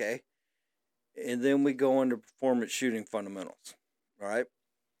 okay? And then we go into performance shooting fundamentals, all right?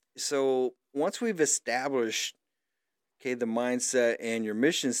 So once we've established, okay, the mindset and your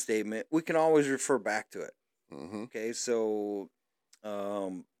mission statement, we can always refer back to it. Mm-hmm. Okay, so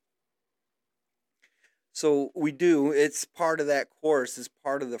we do. It's part of that course. It's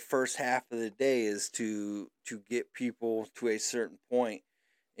part of the first half of the day is to get people to a certain point,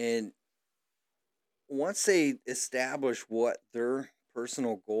 and once they establish what their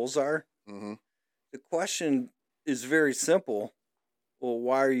personal goals are, the question is very simple. Well,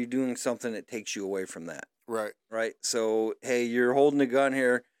 why are you doing something that takes you away from that? Right. Right. So, hey, you're holding a gun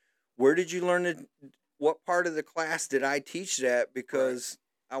here. Where did you learn it? What part of the class did I teach that? Because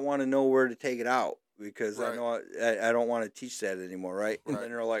I want to know where to take it out, because I know I don't want to teach that anymore, right? And then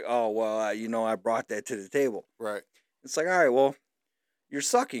they're like, oh, well, I brought that to the table. Right. It's like, all right, well, you're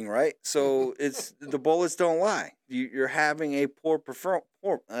sucking, right? So it's the bullets don't lie. You're having a poor performance,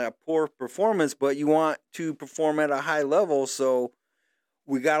 but you want to perform at a high level, so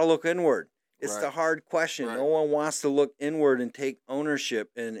we got to look inward. It's Right. the hard question. Right. No one wants to look inward and take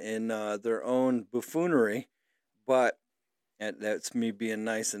ownership in their own buffoonery, but that's me being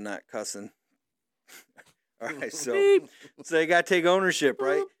nice and not cussing. All right, so they got to take ownership,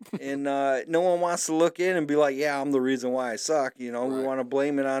 right? And no one wants to look in and be like, yeah, I'm the reason why I suck. You know, we Right. want to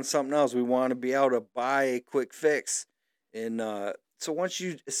blame it on something else. We want to be able to buy a quick fix. And so once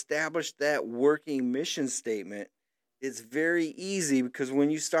you establish that working mission statement, it's very easy, because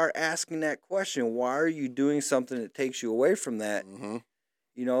when you start asking that question, why are you doing something that takes you away from that? Mm-hmm.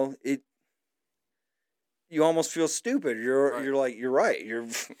 You know, you almost feel stupid. You're Right. you're like, you're right.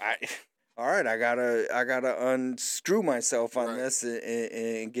 All right, I gotta unscrew myself on Right. this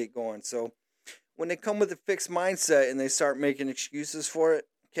and get going. So when they come with a fixed mindset and they start making excuses for it,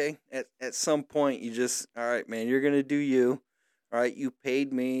 okay, at some point you just, all right, man, you're gonna do you. All right, you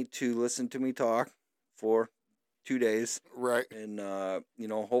paid me to listen to me talk for 2 days, Right. and you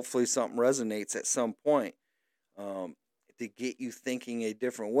know, hopefully something resonates at some point, to get you thinking a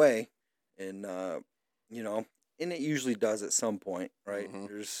different way, and you know, and it usually does at some point, right?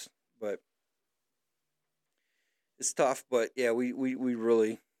 Mhm. But it's tough. But yeah, we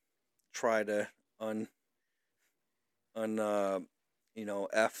really try to you know,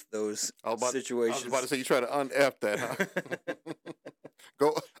 F those I was situations. about to say, you try to un-F that, huh?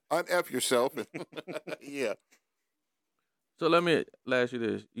 Go un-F yourself. Yeah. So let me ask you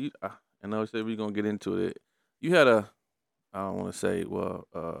this. I know I said we're gonna get into it. You had I don't want to say,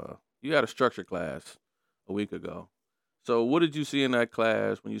 you had a structure class a week ago. So what did you see in that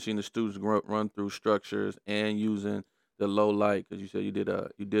class when you seen the students run through structures and using the low light? Because you said you did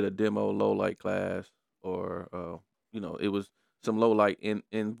a demo low light class, or it was some low light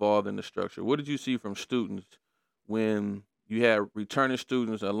involved in the structure. What did you see from students when you had returning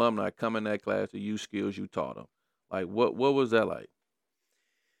students, alumni come in that class to use skills you taught them? Like what was that like?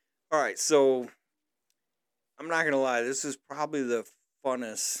 All right, so I'm not gonna lie, this is probably the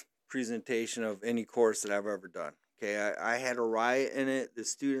funnest presentation of any course that I've ever done. Okay, I had a riot in it. The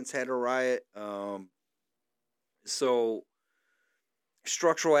students had a riot. So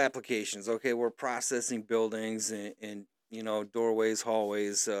structural applications. Okay, we're processing buildings and you know, doorways,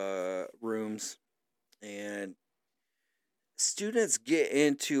 hallways, rooms, and students get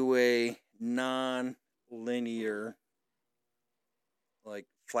into a non-linear, like,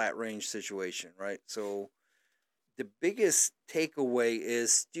 flat range situation, right? So the biggest takeaway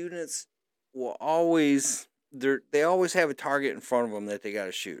is students will always they always have a target in front of them that they got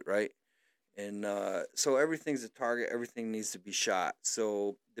to shoot, right? And so everything's a target. Everything needs to be shot.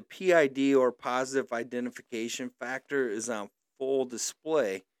 So the PID, or positive identification factor, is on full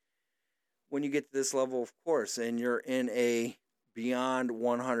display when you get to this level of course, and you're in a beyond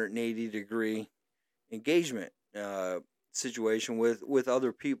 180-degree engagement situation with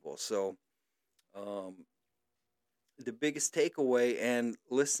other people. So the biggest takeaway, and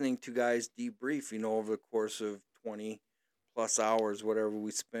listening to guys debrief, you know, over the course of 20 plus hours, whatever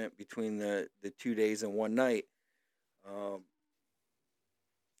we spent between the 2 days and one night,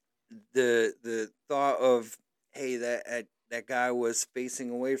 the thought of, hey, that guy was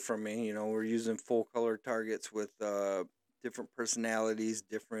facing away from me. You know, we're using full color targets with different personalities,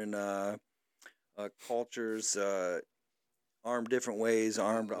 different cultures, armed different ways,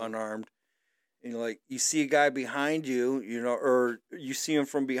 armed, unarmed. You know, like, you see a guy behind you, you know, or you see him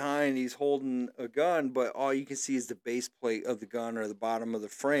from behind, he's holding a gun, but all you can see is the base plate of the gun or the bottom of the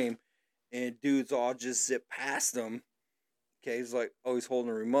frame, and dudes all just zip past him. Okay, he's like, oh, he's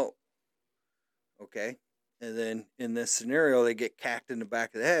holding a remote. Okay, and then in this scenario, they get cacked in the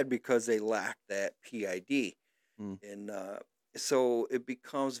back of the head because they lack that PID. And so it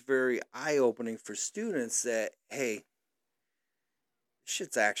becomes very eye-opening for students that, hey,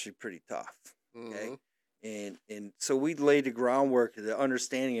 shit's actually pretty tough. Okay. And so we laid the groundwork of the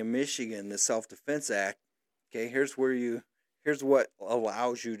understanding in Michigan, the Self-Defense Act. Okay, here's what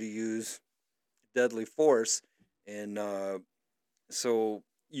allows you to use deadly force. And so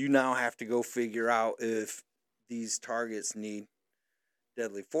you now have to go figure out if these targets need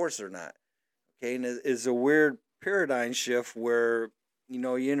deadly force or not. Okay, and it's a weird paradigm shift where, you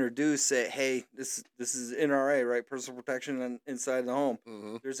know, you introduce that, hey, this is NRA, right? Personal protection inside the home.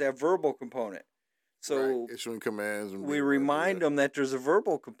 There's that verbal component. So issuing commands, and we remind them that there's a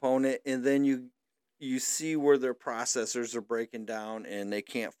verbal component, and then you see where their processors are breaking down and they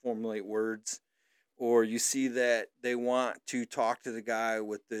can't formulate words, or you see that they want to talk to the guy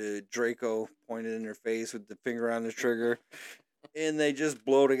with the Draco pointed in their face with the finger on the trigger, and they just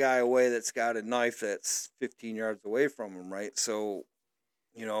blow the guy away that's got a knife that's 15 yards away from him, right? So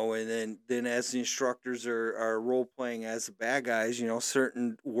You know, and then as the instructors are role playing as the bad guys, you know,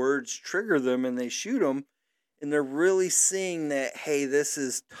 certain words trigger them and they shoot them, and they're really seeing that, hey, this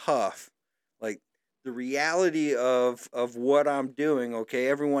is tough. Like the reality of what I'm doing. Okay,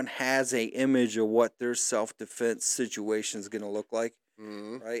 everyone has a image of what their self defense situation is going to look like,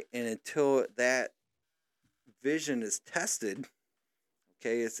 right? And until that vision is tested,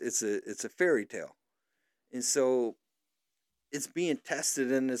 okay, it's a fairy tale, and so it's being tested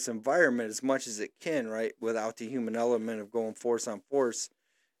in this environment as much as it can, right? Without the human element of going force on force.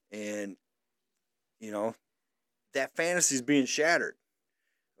 And, you know, that fantasy is being shattered.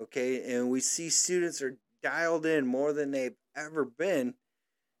 Okay. And we see students are dialed in more than they've ever been.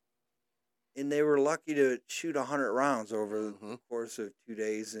 And they were lucky to shoot 100 rounds over the course of 2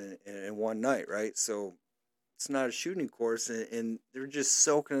 days and one night, right? So it's not a shooting course. And they're just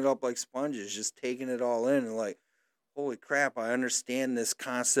soaking it up like sponges, just taking it all in and like, holy crap, I understand this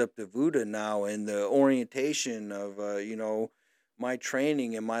concept of VUDA now and the orientation of, you know, my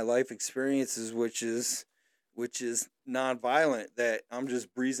training and my life experiences, which is nonviolent, that I'm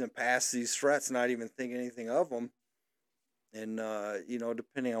just breezing past these threats, not even thinking anything of them. And, you know,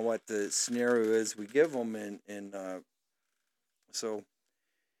 depending on what the scenario is we give them. And so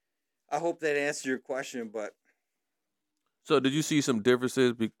I hope that answered your question, but. So did you see some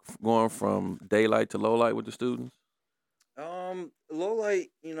differences going from daylight to low light with the students? Low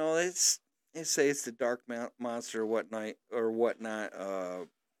light, you know, they say it's the dark monster or whatnot.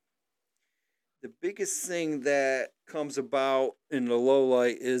 The biggest thing that comes about in the low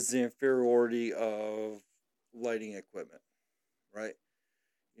light is the inferiority of lighting equipment, right?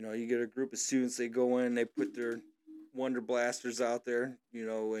 You know, you get a group of students, they go in, they put their Wonder Blasters out there, you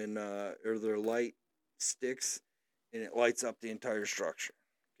know, and or their light sticks, and it lights up the entire structure.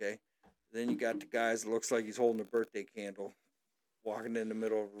 Okay, then you got the guys that looks like he's holding a birthday candle, walking in the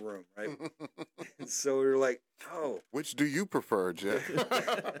middle of a room, right? And so you're like, oh, which do you prefer, Jeff?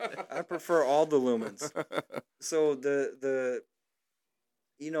 I prefer all the lumens. So the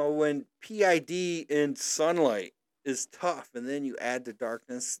you know, when PID in sunlight is tough, and then you add the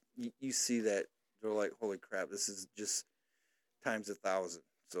darkness, you see that they're like, holy crap, this is just times 1,000.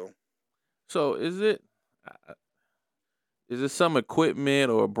 So is it some equipment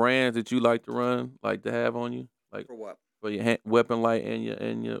or brands that you like to run, like to have on you, like for what? for your weapon light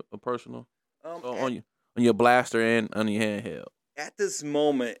and your personal, on your blaster and on your handheld? At this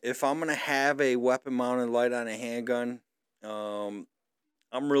moment, if I'm gonna have a weapon mounted light on a handgun, I'm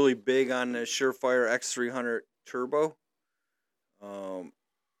really big on the Surefire X300 Turbo.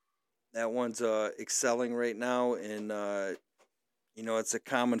 That one's excelling right now, and you know, it's a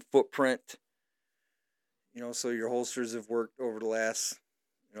common footprint. You know, so your holsters have worked over the last,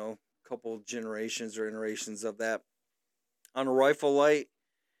 you know, couple generations or iterations of that. On a rifle light,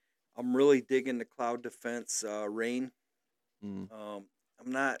 I'm really digging the Cloud Defense Rain. I'm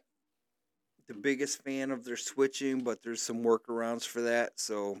not the biggest fan of their switching, but there's some workarounds for that.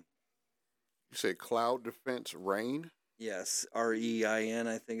 So, you say Cloud Defense Rain? Yes, REIN,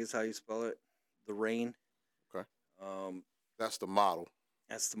 I think is how you spell it. The Rain. Okay. That's the model.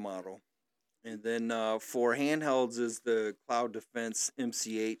 That's the model. And then for handhelds is the Cloud Defense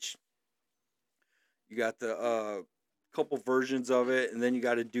MCH. You got the couple versions of it, and then you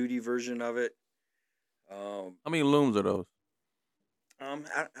got a duty version of it. How many looms are those?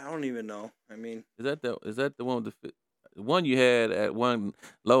 I don't even know. I mean, is that the one with the one you had at one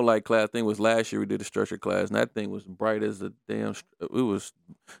low light class? Thing was last year we did a structure class, and that thing was bright as a damn. It was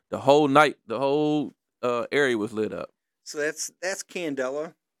the whole night. The whole area was lit up. So that's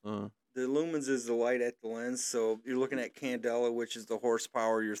Candela. The lumens is the light at the lens. So you're looking at Candela, which is the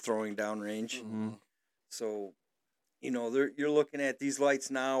horsepower you're throwing downrange. So, you know, you're looking at these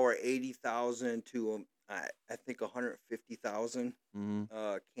lights now are 80,000 to I think 150,000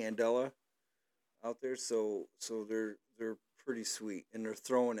 Candela out there. So they're pretty sweet, and they're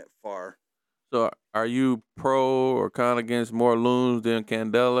throwing it far. So are you pro or kind of against more looms than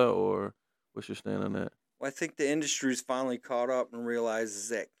Candela, or what's your stand on that? Well, I think the industry's finally caught up and realizes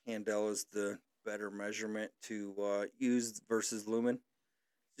that Candela is the better measurement to use versus lumen.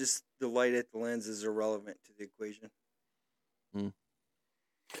 Just the light at the lens is irrelevant to the equation. I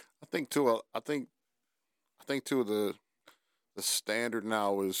think too. The standard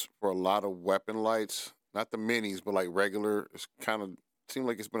now is for a lot of weapon lights, not the minis, but like regular. It's kind of seems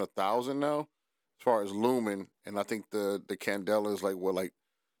like it's been 1,000 now, as far as lumen, and I think the Candela is like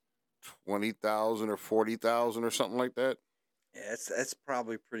 20,000 or 40,000 or something like that. Yeah, that's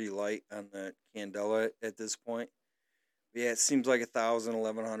probably pretty light on the Candela at this point. Yeah, it seems like 1,000,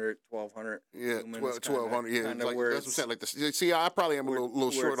 1,100, 1,200. Yeah, lumens 1,200. Yeah, kinda like, where that's what I'm saying. Like see, I probably am a little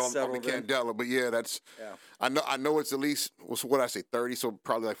where short it's on the settled in. Candela, but yeah, that's. Yeah. I know it's at least what I say 30, so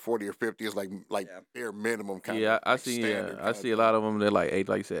probably like 40 or 50 is like Yeah. bare minimum kind Yeah, of. I like see. standard I kinda see a thing. lot of them. They're like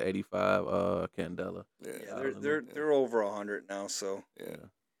like you said, 85 candela. Yeah, Yeah, I don't they're know. they're over 100 now. So yeah.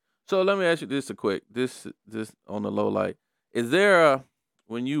 So let me ask you this this on the low light. Is there a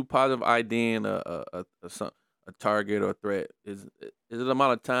when you positive IDing a target or threat, is it the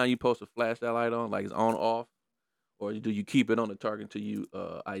amount of time you supposed to flash that light on, like it's on off, or do you keep it on the target until you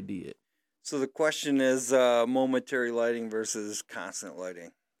ID it? So the question is momentary lighting versus constant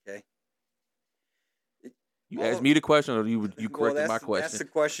lighting. Okay. You asked me the question, or you Well, corrected my that's question? the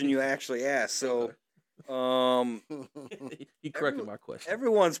question you actually asked. So, You corrected my question.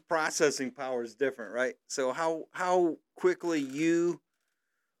 everyone's processing power is different, right? So how quickly you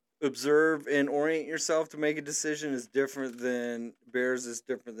observe and orient yourself to make a decision is different than Bears is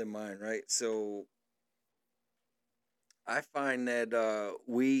different than mine, right? So I find that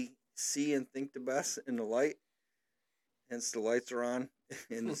we see and think the best in the light. Hence the lights are on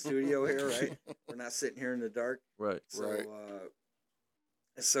in the studio here, right? We're not sitting here in the dark. Right. So, Right.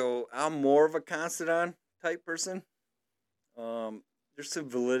 So I'm more of a constant on type person. There's some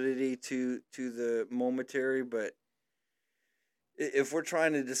validity to the momentary, but if we're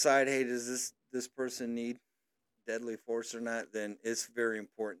trying to decide, hey, does this person need deadly force or not, then it's very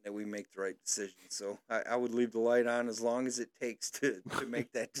important that we make the right decision. So I would leave the light on as long as it takes to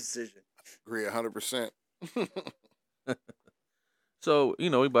make that decision. Agree 100%. So we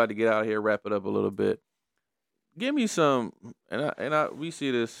about to get out of here, wrap it up a little bit. Give me some, and I we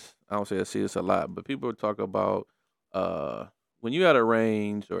see this. I don't say I see this a lot, but people talk about when you at a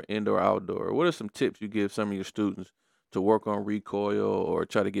range or indoor outdoor. What are some tips you give some of your students to work on recoil or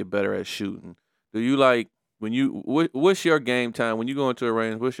try to get better at shooting? Do you like when you what's your game time when you go into a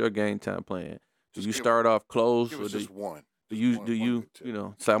range? What's your game time plan? Do you start off close Give or us do just one. do you One do you good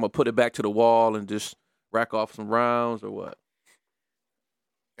tip. say I'm gonna put it back to the wall and just rack off some rounds or what?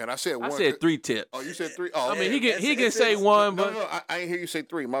 And I said I one. said 3 tips. Oh, you said 3? Oh, I mean, okay. he can it's- say it's- one, No, but no, I ain't hear you say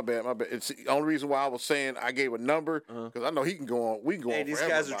 3. My bad. It's the only reason why I was saying I gave a number because I know he can go on. We can go Hey, on these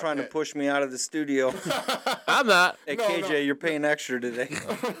forever guys are about trying to that. push me out of the studio. I'm not. Hey, No, KJ, no. you're paying extra today.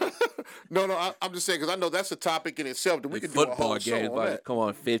 No, I'm just saying because I know that's a topic in itself that we The could do a football whole show game on about to that. come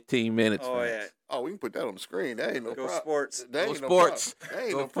on 15 minutes. Oh, man. yeah. Oh, we can put that on the screen. That ain't no Go problem. sports. That Go ain't no sports. problem. That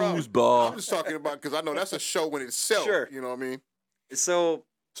ain't Go no problem. foosball. I'm just talking about because I know that's a show in itself. Sure. You know what I mean? So,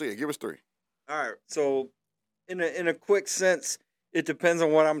 So yeah, give us 3. all right. So, in a quick sense, it depends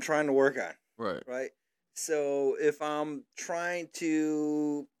on what I'm trying to work on, Right. right? So, if I'm trying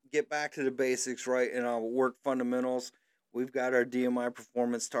to get back to the basics, right, and I'll work fundamentals, we've got our DMI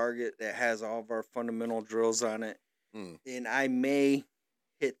performance target that has all of our fundamental drills on it. And I may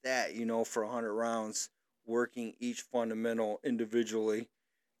hit that, for 100 rounds, working each fundamental individually.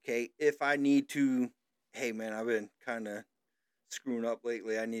 Okay. If I need to, hey, man, I've been kind of screwing up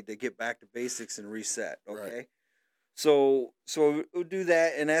lately. I need to get back to basics and reset. Okay. Right. So we'll do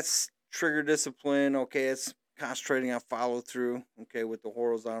that. And that's trigger discipline. Okay. It's concentrating on follow through. Okay. With the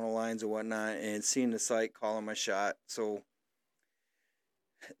horizontal lines and whatnot and seeing the sight, calling my shot. So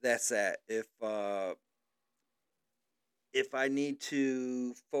that's that. If I need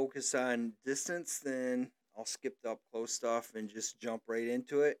to focus on distance, then I'll skip the up close stuff and just jump right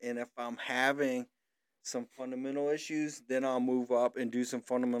into it. And if I'm having some fundamental issues, then I'll move up and do some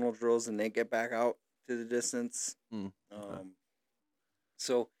fundamental drills and then get back out to the distance. Okay.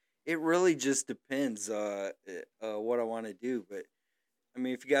 So it really just depends what I want to do. But I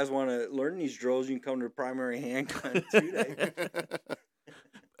mean, if you guys want to learn these drills, you can come to the Primary Handgun 2 day.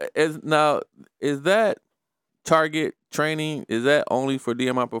 Is that target training, is that only for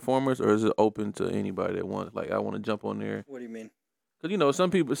DMI performers or is it open to anybody that wants, like, I want to jump on there? What do you mean? Because some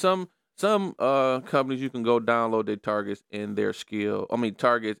people, some companies, you can go download their targets and their skill. I mean,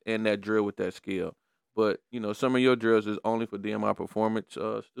 targets and that drill with that skill. But some of your drills is only for DMI performance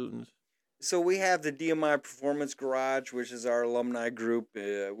students. So we have the DMI Performance Garage, which is our alumni group.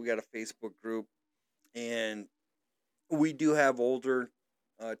 We got a Facebook group, and we do have older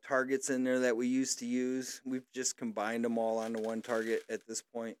targets in there that we used to use. We've just combined them all onto one target at this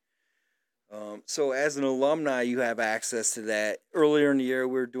point. So as an alumni, you have access to that. Earlier in the year,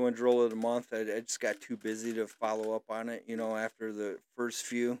 we were doing drill of the month. I just got too busy to follow up on it, after the first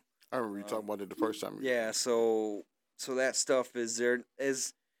few. I remember you talking about it the first time. Yeah, so that stuff is there.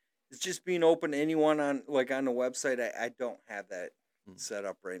 It's just being open to anyone on the website. I don't have that set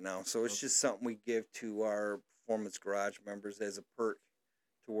up right now. So it's just something we give to our Performance Garage members as a perk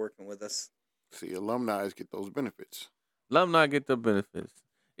to working with us. See, alumni get those benefits. Alumni get the benefits.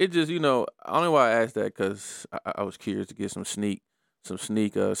 It just, only why I asked that because I was curious to get some sneak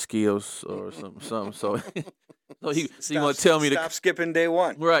skills or something. So, so you want to tell me stop skipping day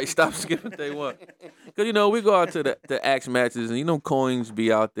one? Right, stop skipping day one. Because, we go out to the axe matches and, coins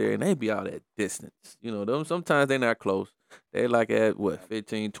be out there and they be out at distance. Them sometimes they not close. They like at,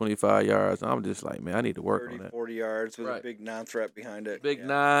 15, 25 yards. I'm just like, man, I need to work 30, on that. 40 yards with a big non-threat behind it. Big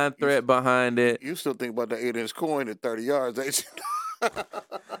non-threat behind it. You still think about the 8-inch coin at 30 yards, ain't you?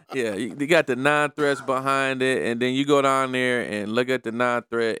 Yeah, you got the non-threats behind it, and then you go down there and look at the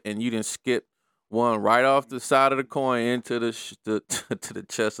non-threat, and you didn't skip one right off the side of the coin into the to the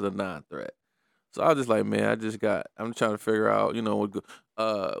chest of the non-threat. So I was just like, man, I'm trying to figure out,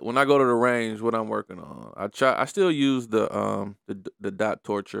 when I go to the range, what I'm working on. I still use the dot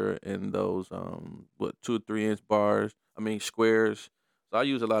torture and those 2 or 3 inch squares. So I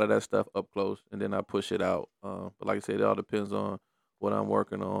use a lot of that stuff up close, and then I push it out. But like I said, it all depends on what I'm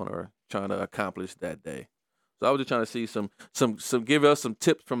working on or trying to accomplish that day. So I was just trying to see some give us some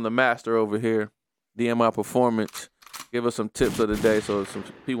tips from the master over here, DMI Performance. Give us some tips of the day, so some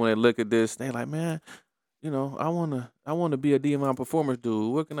people when they look at this, they like, man, I wanna be a DMI Performance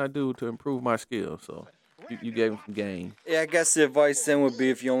dude. What can I do to improve my skills? So you gave them some game. Yeah, I guess the advice then would be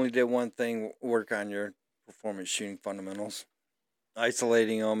if you only did one thing, work on your performance shooting fundamentals,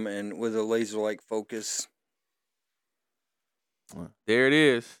 isolating them and with a laser-like focus. There it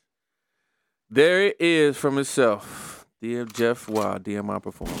is. There it is from itself. DM Jeff Wild, DMI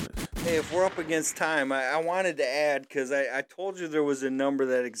Performance. Hey, if we're up against time, I wanted to add, because I told you there was a number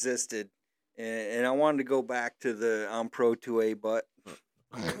that existed, and I wanted to go back to the I'm Pro 2A, but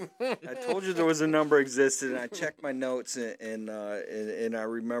I told you there was a number existed, and I checked my notes, and I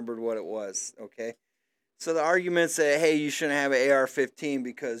remembered what it was, okay? So the argument said, hey, you shouldn't have an AR-15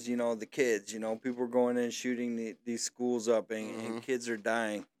 because, the kids, people are going in and shooting these schools up, and kids are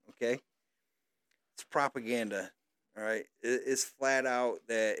dying, okay? It's propaganda. All right, it's flat out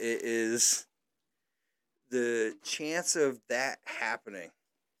that it is the chance of that happening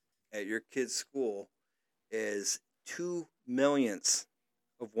at your kid's school is 2/1,000,000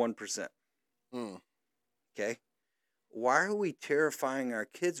 of 1%. Okay, why are we terrifying our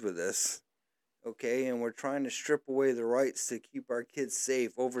kids with this? Okay, and we're trying to strip away the rights to keep our kids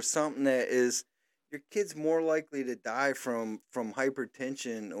safe over something that is your kid's more likely to die from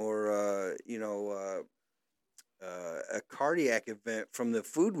hypertension or a cardiac event from the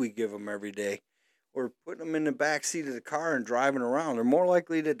food we give them every day, or putting them in the back seat of the car and driving around. They're more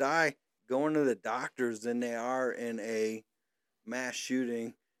likely to die going to the doctors than they are in a mass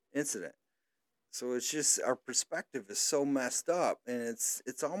shooting incident. So it's just our perspective is so messed up, and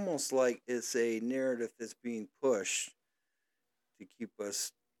it's almost like it's a narrative that's being pushed to keep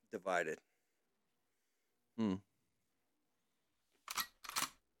us divided.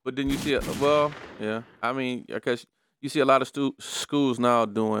 But then you see, because you see a lot of schools now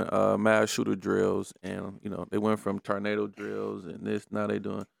doing mass shooter drills, and they went from tornado drills and now they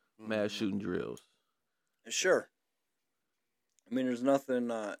doing mass shooting drills. Sure. I mean, there's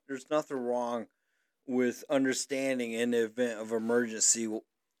nothing wrong with understanding in the event of emergency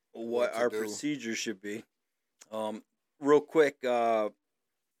what our procedure should be. Real quick, at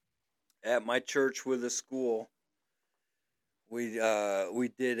my church with a school, we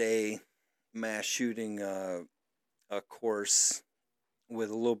did a mass shooting a course with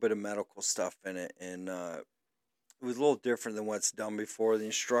a little bit of medical stuff in it, and it was a little different than what's done before. The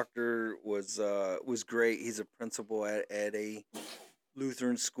instructor was great. He's a principal at a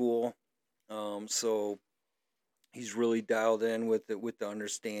Lutheran school, so he's really dialed in with the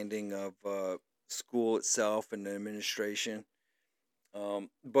understanding of school itself and the administration.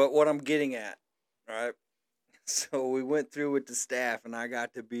 But what I'm getting at, all right. So we went through with the staff, and I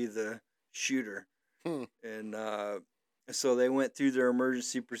got to be the shooter. And so they went through their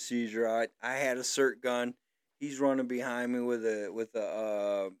emergency procedure. I had a SIRT gun. He's running behind me with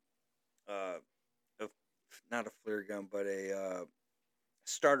a not a flare gun, but a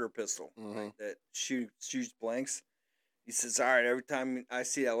starter pistol that shoots blanks. He says, "All right, every time I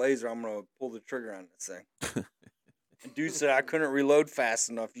see that laser, I'm gonna pull the trigger on this thing." And dude said, "I couldn't reload fast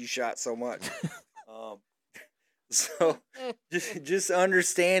enough. You shot so much." So just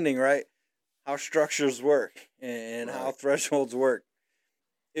understanding, right, how structures work and how thresholds work.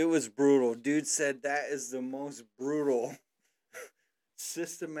 It was brutal. Dude said that is the most brutal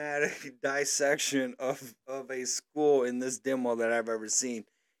systematic dissection of a school in this demo that I've ever seen.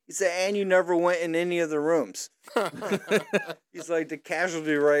 He said, and you never went in any of the rooms. He's like, the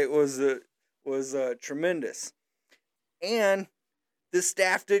casualty rate was tremendous. And the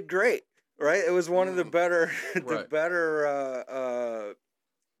staff did great. Right? It was one of the better, Right.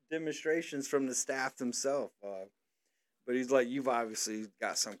 demonstrations from the staff themselves. But he's like, you've obviously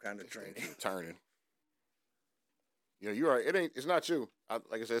got some kind of training. Turning. Yeah, you're right. It's not you.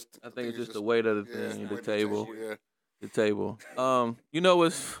 Like I said, I think it's just the weight of the thing, the weight of table, Yeah. the table. You know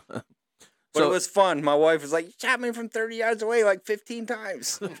what's But it was fun. My wife was like, you shot me from 30 yards away like 15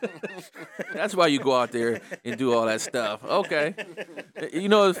 times. That's why you go out there and do all that stuff. Okay. You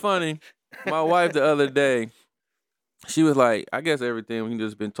know, it's funny. My wife the other day, she was like, I guess everything we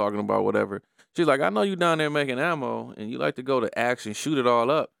just been talking about, whatever. She's like, I know you down there making ammo and you like to go to action, shoot it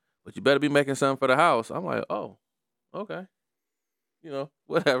all up, but you better be making something for the house. I'm like, oh, okay. You know,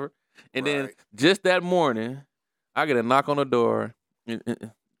 whatever. And then Right. just that morning, I get a knock on the door.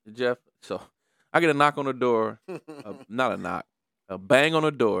 Jeff, so I get a knock on the door. Not a knock, a bang on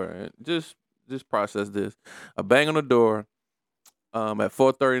the door. And just process this. A bang on the door at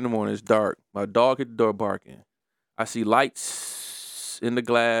 4:30 in the morning. It's dark. My dog hit the door barking. I see lights in the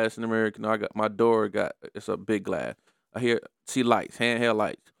glass in the mirror. You know, my door it's a big glass. See lights, handheld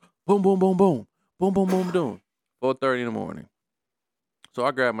lights. Boom, boom, boom, boom. Boom, boom, boom, boom. 4:30 in the morning. So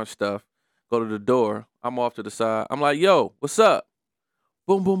I grab my stuff, go to the door. I'm off to the side. I'm like, yo, what's up?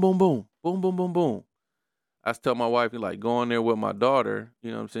 Boom, boom, boom, boom. Boom, boom, boom, boom. I tell my wife, like, go in there with my daughter,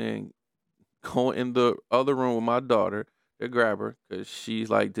 you know what I'm saying? Go in the other room with my daughter to grab her because she's,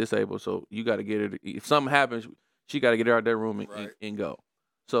 like, disabled. So you got to get her. If something happens, she got to get her out of that room and go.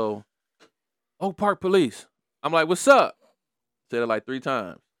 So, Oak Park Police. I'm like, what's up? Said it like 3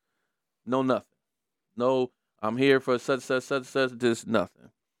 times. No, nothing. No, I'm here for such, just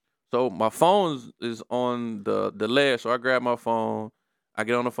nothing. So my phone is on the ledge, so I grab my phone. I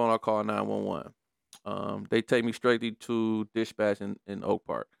get on the phone, I call 911. They take me straight to dispatch in Oak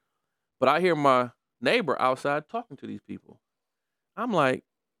Park. But I hear my neighbor outside talking to these people. I'm like,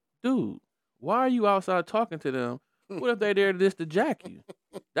 dude, why are you outside talking to them? What if they there just to jack you?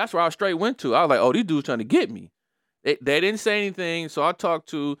 That's where I straight went to. I was like, oh, these dudes trying to get me. They didn't say anything, so I talked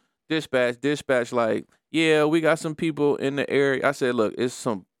to dispatch. Dispatch like, yeah, we got some people in the area. I said, look, it's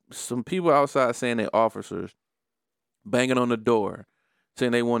some people outside saying they're officers, banging on the door,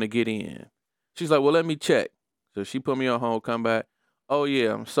 saying they want to get in. She's like, well, let me check. So she put me on hold, come back. Oh,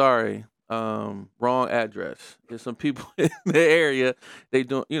 yeah, I'm sorry. Wrong address. There's some people in the area. They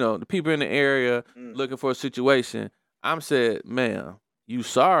don't, the people in the area looking for a situation. I'm said, ma'am, you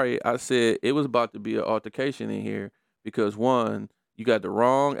sorry? I said, it was about to be an altercation in here because, one, you got the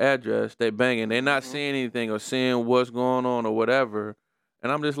wrong address. They banging. They're not seeing anything or seeing what's going on or whatever.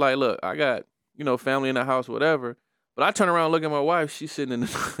 And I'm just like, look, I got, family in the house, whatever. But I turn around and look at my wife. She's sitting in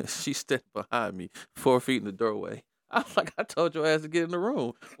she's standing behind me, 4 feet in the doorway. I was like, I told your ass to get in the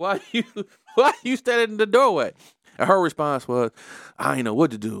room. Why you standing in the doorway? And her response was, I ain't know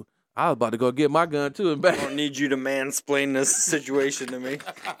what to do. I was about to go get my gun too and back. I don't need you to mansplain this situation to me.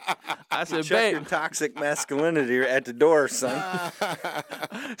 I said, check babe, your toxic masculinity at the door, son.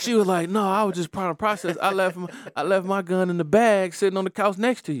 She was like, no, I was just trying to process. I left my gun in the bag sitting on the couch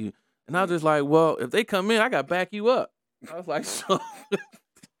next to you. And I was just like, well, if they come in, I got to back you up. I was like, so.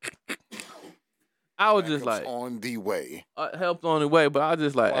 I was just like. On the way. Helped on the way, but I was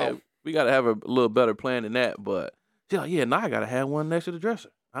just like, Wow. hey, we got to have a little better plan than that. But she's like, yeah, now I got to have one next to the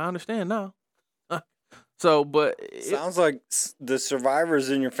dresser. I understand now. So, but. Sounds like the survivors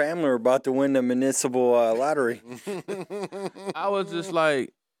in your family are about to win the municipal lottery. I was just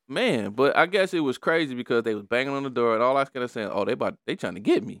like, man, but I guess it was crazy because they was banging on the door and all I was kind of saying, oh, they trying to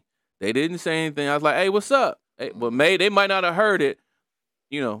get me. They didn't say anything. I was like, hey, what's up? Hey, but they might not have heard it,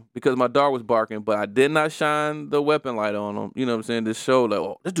 because my dog was barking, but I did not shine the weapon light on them. You know what I'm saying? This show, like,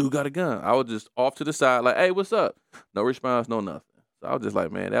 oh, this dude got a gun. I was just off to the side, like, hey, what's up? No response, no nothing. So I was just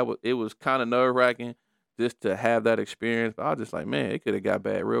like, man, it was kind of nerve-wracking just to have that experience. But I was just like, man, it could have got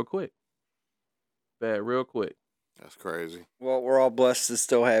bad real quick. That's crazy. Well, we're all blessed to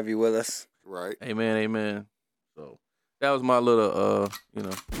still have you with us. Right. Amen. So that was my little,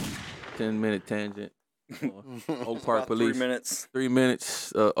 10-minute tangent. Oak Park About Police. 3 minutes. 3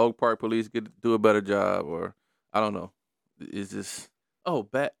 minutes. Oak Park Police do a better job, or I don't know. It's just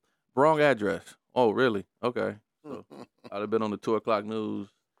wrong address. Oh, really? Okay. So I'd have been on the 2:00 news.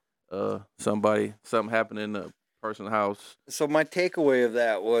 Something happened in the person's house. So my takeaway of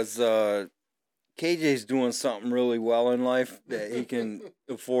that was KJ's doing something really well in life that he can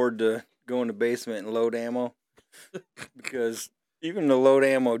afford to go in the basement and load ammo. Because even the load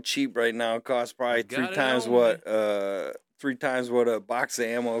ammo cheap right now costs probably three times what a box of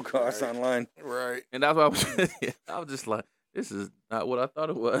ammo costs online. Right. And that's why I was just like, this is not what I thought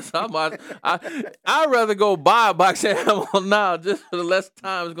it was. I'd rather go buy a box of ammo now just for the less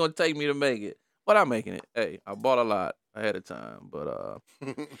time it's gonna take me to make it. But I'm making it. Hey, I bought a lot ahead of time. But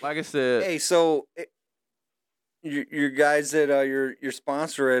like I said, Hey, so your guys at your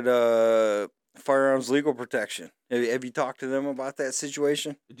sponsor at Firearms Legal Protection. Have you talked to them about that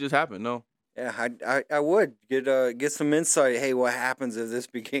situation? it just happened. No, Yeah, I would get some insight. Hey, what happens if this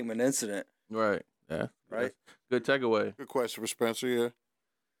became an incident? right? Yeah, Right. Good takeaway. Good question for Spencer.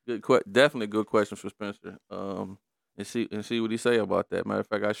 Yeah. Definitely good question for Spencer. And see what he say about that. Matter of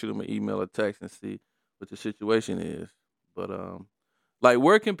fact, I shoot him an email or text and see what the situation is. But like,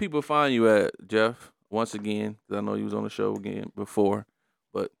 where can people find you at, Jeff? Once again, because I know you was on the show again before,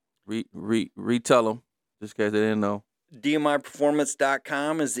 but retell them just in case they didn't know.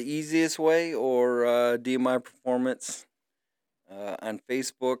 DMIperformance.com is the easiest way, or DMI Performance on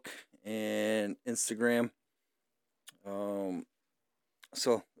Facebook and Instagram.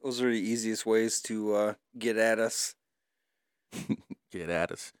 So those are the easiest ways to get at us. Get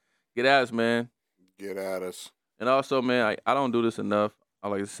at us, man. Get at us. And also, man, I don't do this enough. I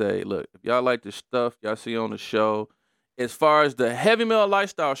like to say, look, if y'all like the stuff y'all see on the show, as far as the Heavy Metal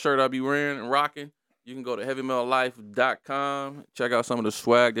Lifestyle shirt I'll be wearing and rocking, you can go to HeavyMetalLife.com. Check out some of the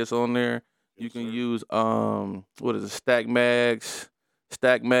swag that's on there. You Yes, can sir. use what is it, Stack Mags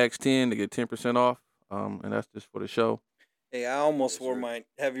 10 to get 10% off. And that's just for the show. Hey, I almost Yes, wore sir. my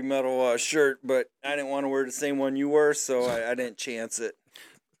heavy metal shirt, but I didn't want to wear the same one you were, so I didn't chance it.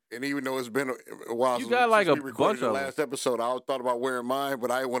 And even though it's been a while You since got like we a recorded bunch the of 'em. last episode, I thought about wearing mine, but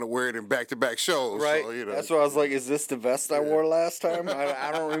I didn't want to wear it in back-to-back shows. Right? So, That's why I was like, is this the vest I wore last time?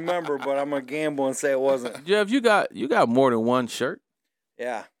 I don't remember, but I'm going to gamble and say it wasn't. Jeff, you got more than one shirt.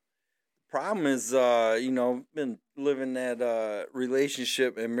 Yeah. Problem is, been living that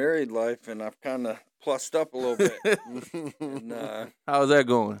relationship and married life, and I've kind of plussed up a little bit. And How's that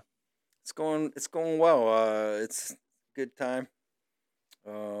going? it's going well. It's a good time.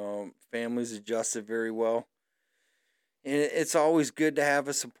 Families adjusted very well. And it's always good to have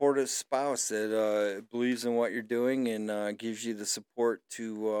a supportive spouse that believes in what you're doing and gives you the support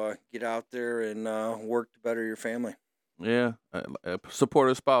to get out there and work to better your family. Yeah, a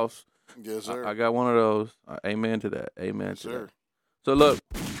supportive spouse. Yes, sir. I got one of those. Amen to that. Amen Yes, to sir. that. So look,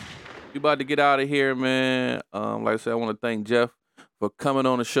 we about to get out of here, man. Like I said, I want to thank Jeff for coming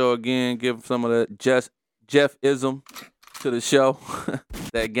on the show again. Give some of that Jeff-ism to the show.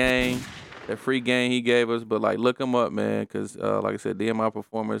 That game, that free game he gave us. But like, look him up, man, because like I said, DMI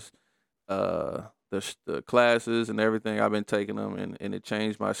Performance, the classes and everything, I've been taking them, and it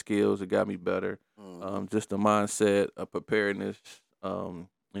changed my skills. It got me better. Just the mindset of preparedness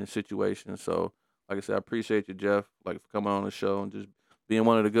in situations. So, like I said, I appreciate you, Jeff, like for coming on the show and just being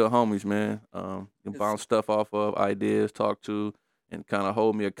one of the good homies, man. You can bounce stuff off of, ideas, talk to, and kind of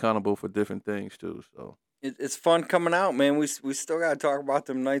hold me accountable for different things too. So It's fun coming out, man. We still got to talk about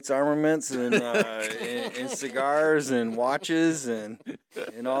them Knights armaments and cigars and watches and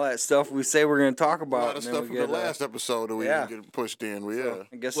all that stuff we say we're going to talk A about. lot of and then stuff we from get, the last episode that we yeah. didn't get pushed in. Yeah. So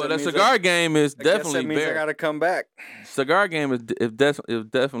I guess well, that the means cigar game is I guess definitely that means I bear. got to come back. Cigar game is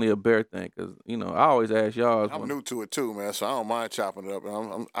definitely a bear thing because I always ask y'all. I'm new to it too, man, so I don't mind chopping it up.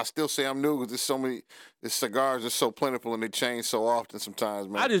 And I still say I'm new because there's so many. The cigars are so plentiful and they change so often sometimes,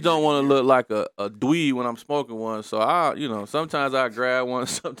 man. I just don't want to look like a dweeb when I'm smoking one. So sometimes I grab one,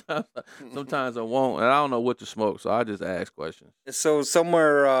 sometimes I won't, and I don't know what to smoke. So I just ask questions. So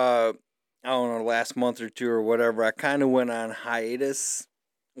somewhere, I don't know, last month or two or whatever, I kind of went on hiatus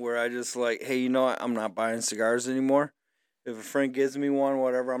where I just like, hey, you know what? I'm not buying cigars anymore. If a friend gives me one,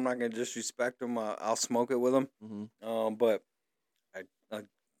 whatever, I'm not going to disrespect them. I'll smoke it with them. Mm-hmm. But I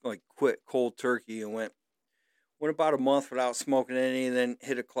like quit cold turkey and went about a month without smoking any, and then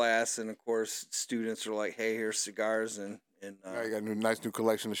hit a class. And of course, students are like, hey, here's cigars. And Now you got a nice new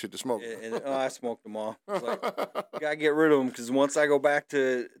collection of shit to smoke. I smoked them all. It's like, gotta get rid of them because once I go back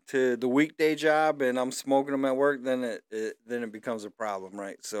to the weekday job and I'm smoking them at work, then it becomes a problem,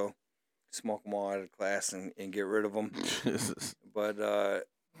 right? So smoke them all out of class and get rid of them. But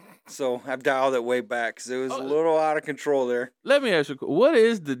so I've dialed it way back because it was a little out of control there. Let me ask you, what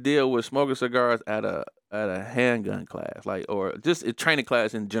is the deal with smoking cigars at a handgun class, like, or just a training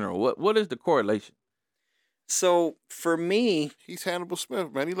class in general? What is the correlation? So for me, He's Hannibal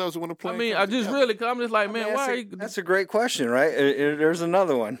Smith, man. He loves it when the plane. I mean, comes I'm just like, man, why? Are you, that's a great question, right? There's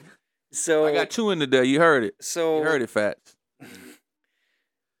another one. So I got two in today. You heard it. So You heard it, Fats.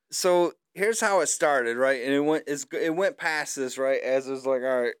 So here's how it started, right? And it went past this, right? As it was like,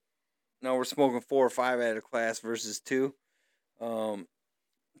 all right, now we're smoking 4 or 5 out of class versus 2.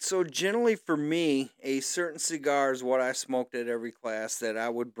 So generally for me, a certain cigar is what I smoked at every class that I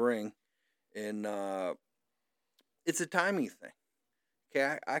would bring. And it's a timing thing.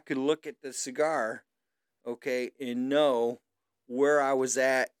 Okay, I could look at the cigar, okay, and know where I was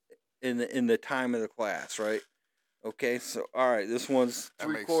at in the time of the class, right? Okay, so all right, this one's That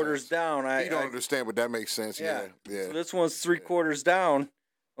three makes quarters sense. down. You don't understand, but that makes sense. Yeah. So this one's three quarters down.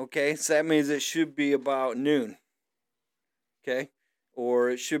 Okay, so that means it should be about noon. Okay,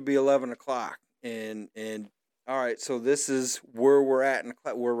 or it should be 11 o'clock. And all right, so this is where we're at in the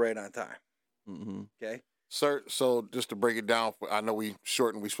class. We're right on time. Mm-hmm. Okay. Sir, so just to break it down, I know we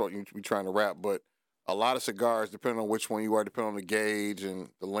shortened, we trying to wrap, but a lot of cigars, depending on which one you are, depending on the gauge and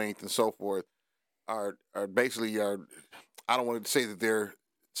the length and so forth, are basically I don't want to say that they're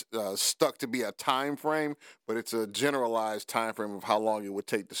stuck to be a time frame, but it's a generalized time frame of how long it would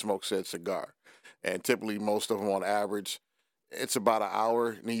take to smoke said cigar. And typically, most of them on average, it's about an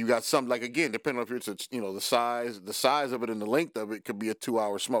hour. And then you got some, like, again, depending on if it's the size of it and the length of it could be a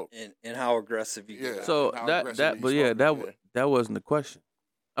 2-hour smoke. And how aggressive you get. So how that aggressively but you yeah, smoke it, that wasn't the question.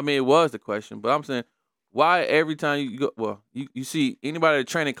 I mean, it was the question, but I'm saying why every time you go, well, you see anybody at a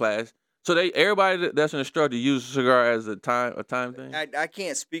training class, so everybody that's an instructor use a cigar as a time thing. I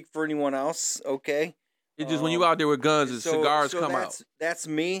can't speak for anyone else. Okay. It's just when you out there with guns, and cigars come out. That's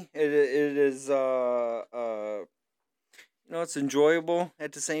me. It is it's enjoyable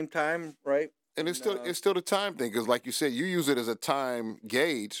at the same time, right? And it's still the time thing, because like you said, you use it as a time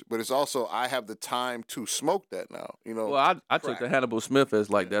gauge, but it's also I have the time to smoke that now. Well, I took the Hannibal Smith as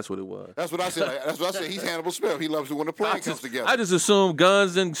like that's what it was. That's what I said. That's what I said. He's Hannibal Smith. He loves it when the plan comes together. I just assume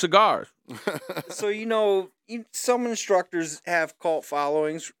guns and cigars. So some instructors have cult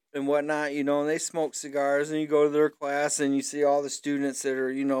followings and whatnot, and they smoke cigars, and you go to their class and you see all the students that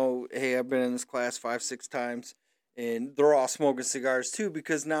are, hey, I've been in this class 5-6 times. And they're all smoking cigars too,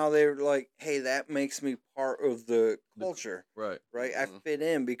 because now they're like, hey, that makes me part of the culture. Right. Right? I fit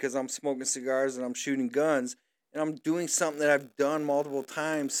in because I'm smoking cigars and I'm shooting guns and I'm doing something that I've done multiple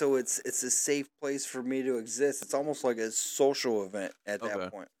times, so it's a safe place for me to exist. It's almost like a social event at that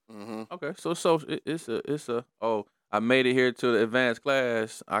point. Mm-hmm. Okay. So it's a I made it here to the advanced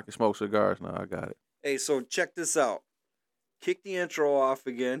class. I can smoke cigars now. I got it. Hey, so check this out. Kick the intro off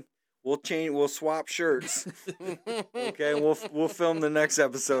again. We'll swap shirts. Okay, we'll film the next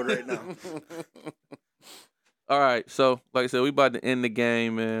episode right now. All right, so like I said, we about to end the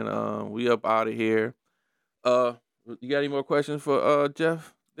game, and we up out of here. You got any more questions for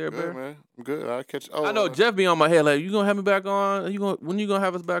Jeff? There, good, Bear? man. I'm good. I'll catch. I know Jeff be on my head like, you gonna have me back on? When you gonna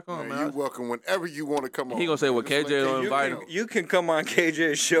have us back on, man? You're welcome whenever you want to come on. He gonna say, well, KJ don't invite him. You can come on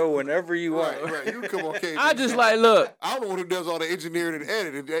KJ's show whenever you want. Right. You can come on KJ. I just like, look. I don't know who does all the engineering and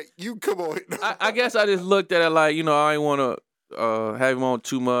editing. You come on. I guess I just looked at it like, I ain't want to have him on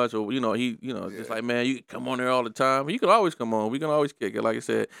too much, or just like, man, you can come on there all the time. You can always come on. We can always kick it. Like I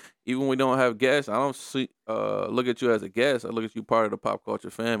said, even when we don't have guests, I don't look at you as a guest. I look at you part of the pop culture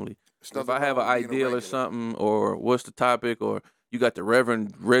family. If I have an ideal or something, or what's the topic, or you got the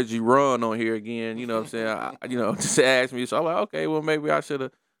Reverend Reggie Run on here again, you know what I'm saying? Just ask me. So I'm like, okay, well, maybe I should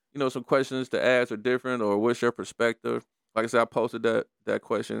have, some questions to ask are different, or what's your perspective? Like I said, I posted that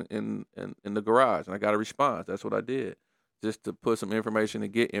question in the garage, and I got a response. That's what I did, just to put some information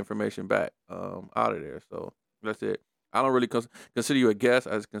and get information back out of there. So that's it. I don't really consider you a guest.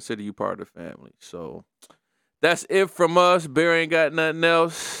 I just consider you part of the family. So that's it from us. Bear ain't got nothing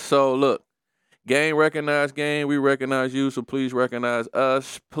else. So look, game recognize game. We recognize you, so please recognize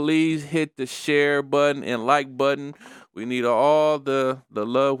us. Please hit the share button and like button. We need all the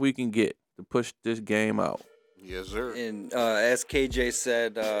love we can get to push this game out. Yes, sir. And as KJ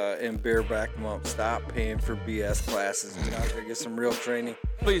said, and Bear backed him up, stop paying for BS classes. Get out there, get some real training.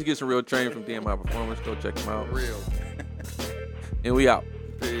 Please get some real training from DMI Performance. Go check them out. Real. And we out.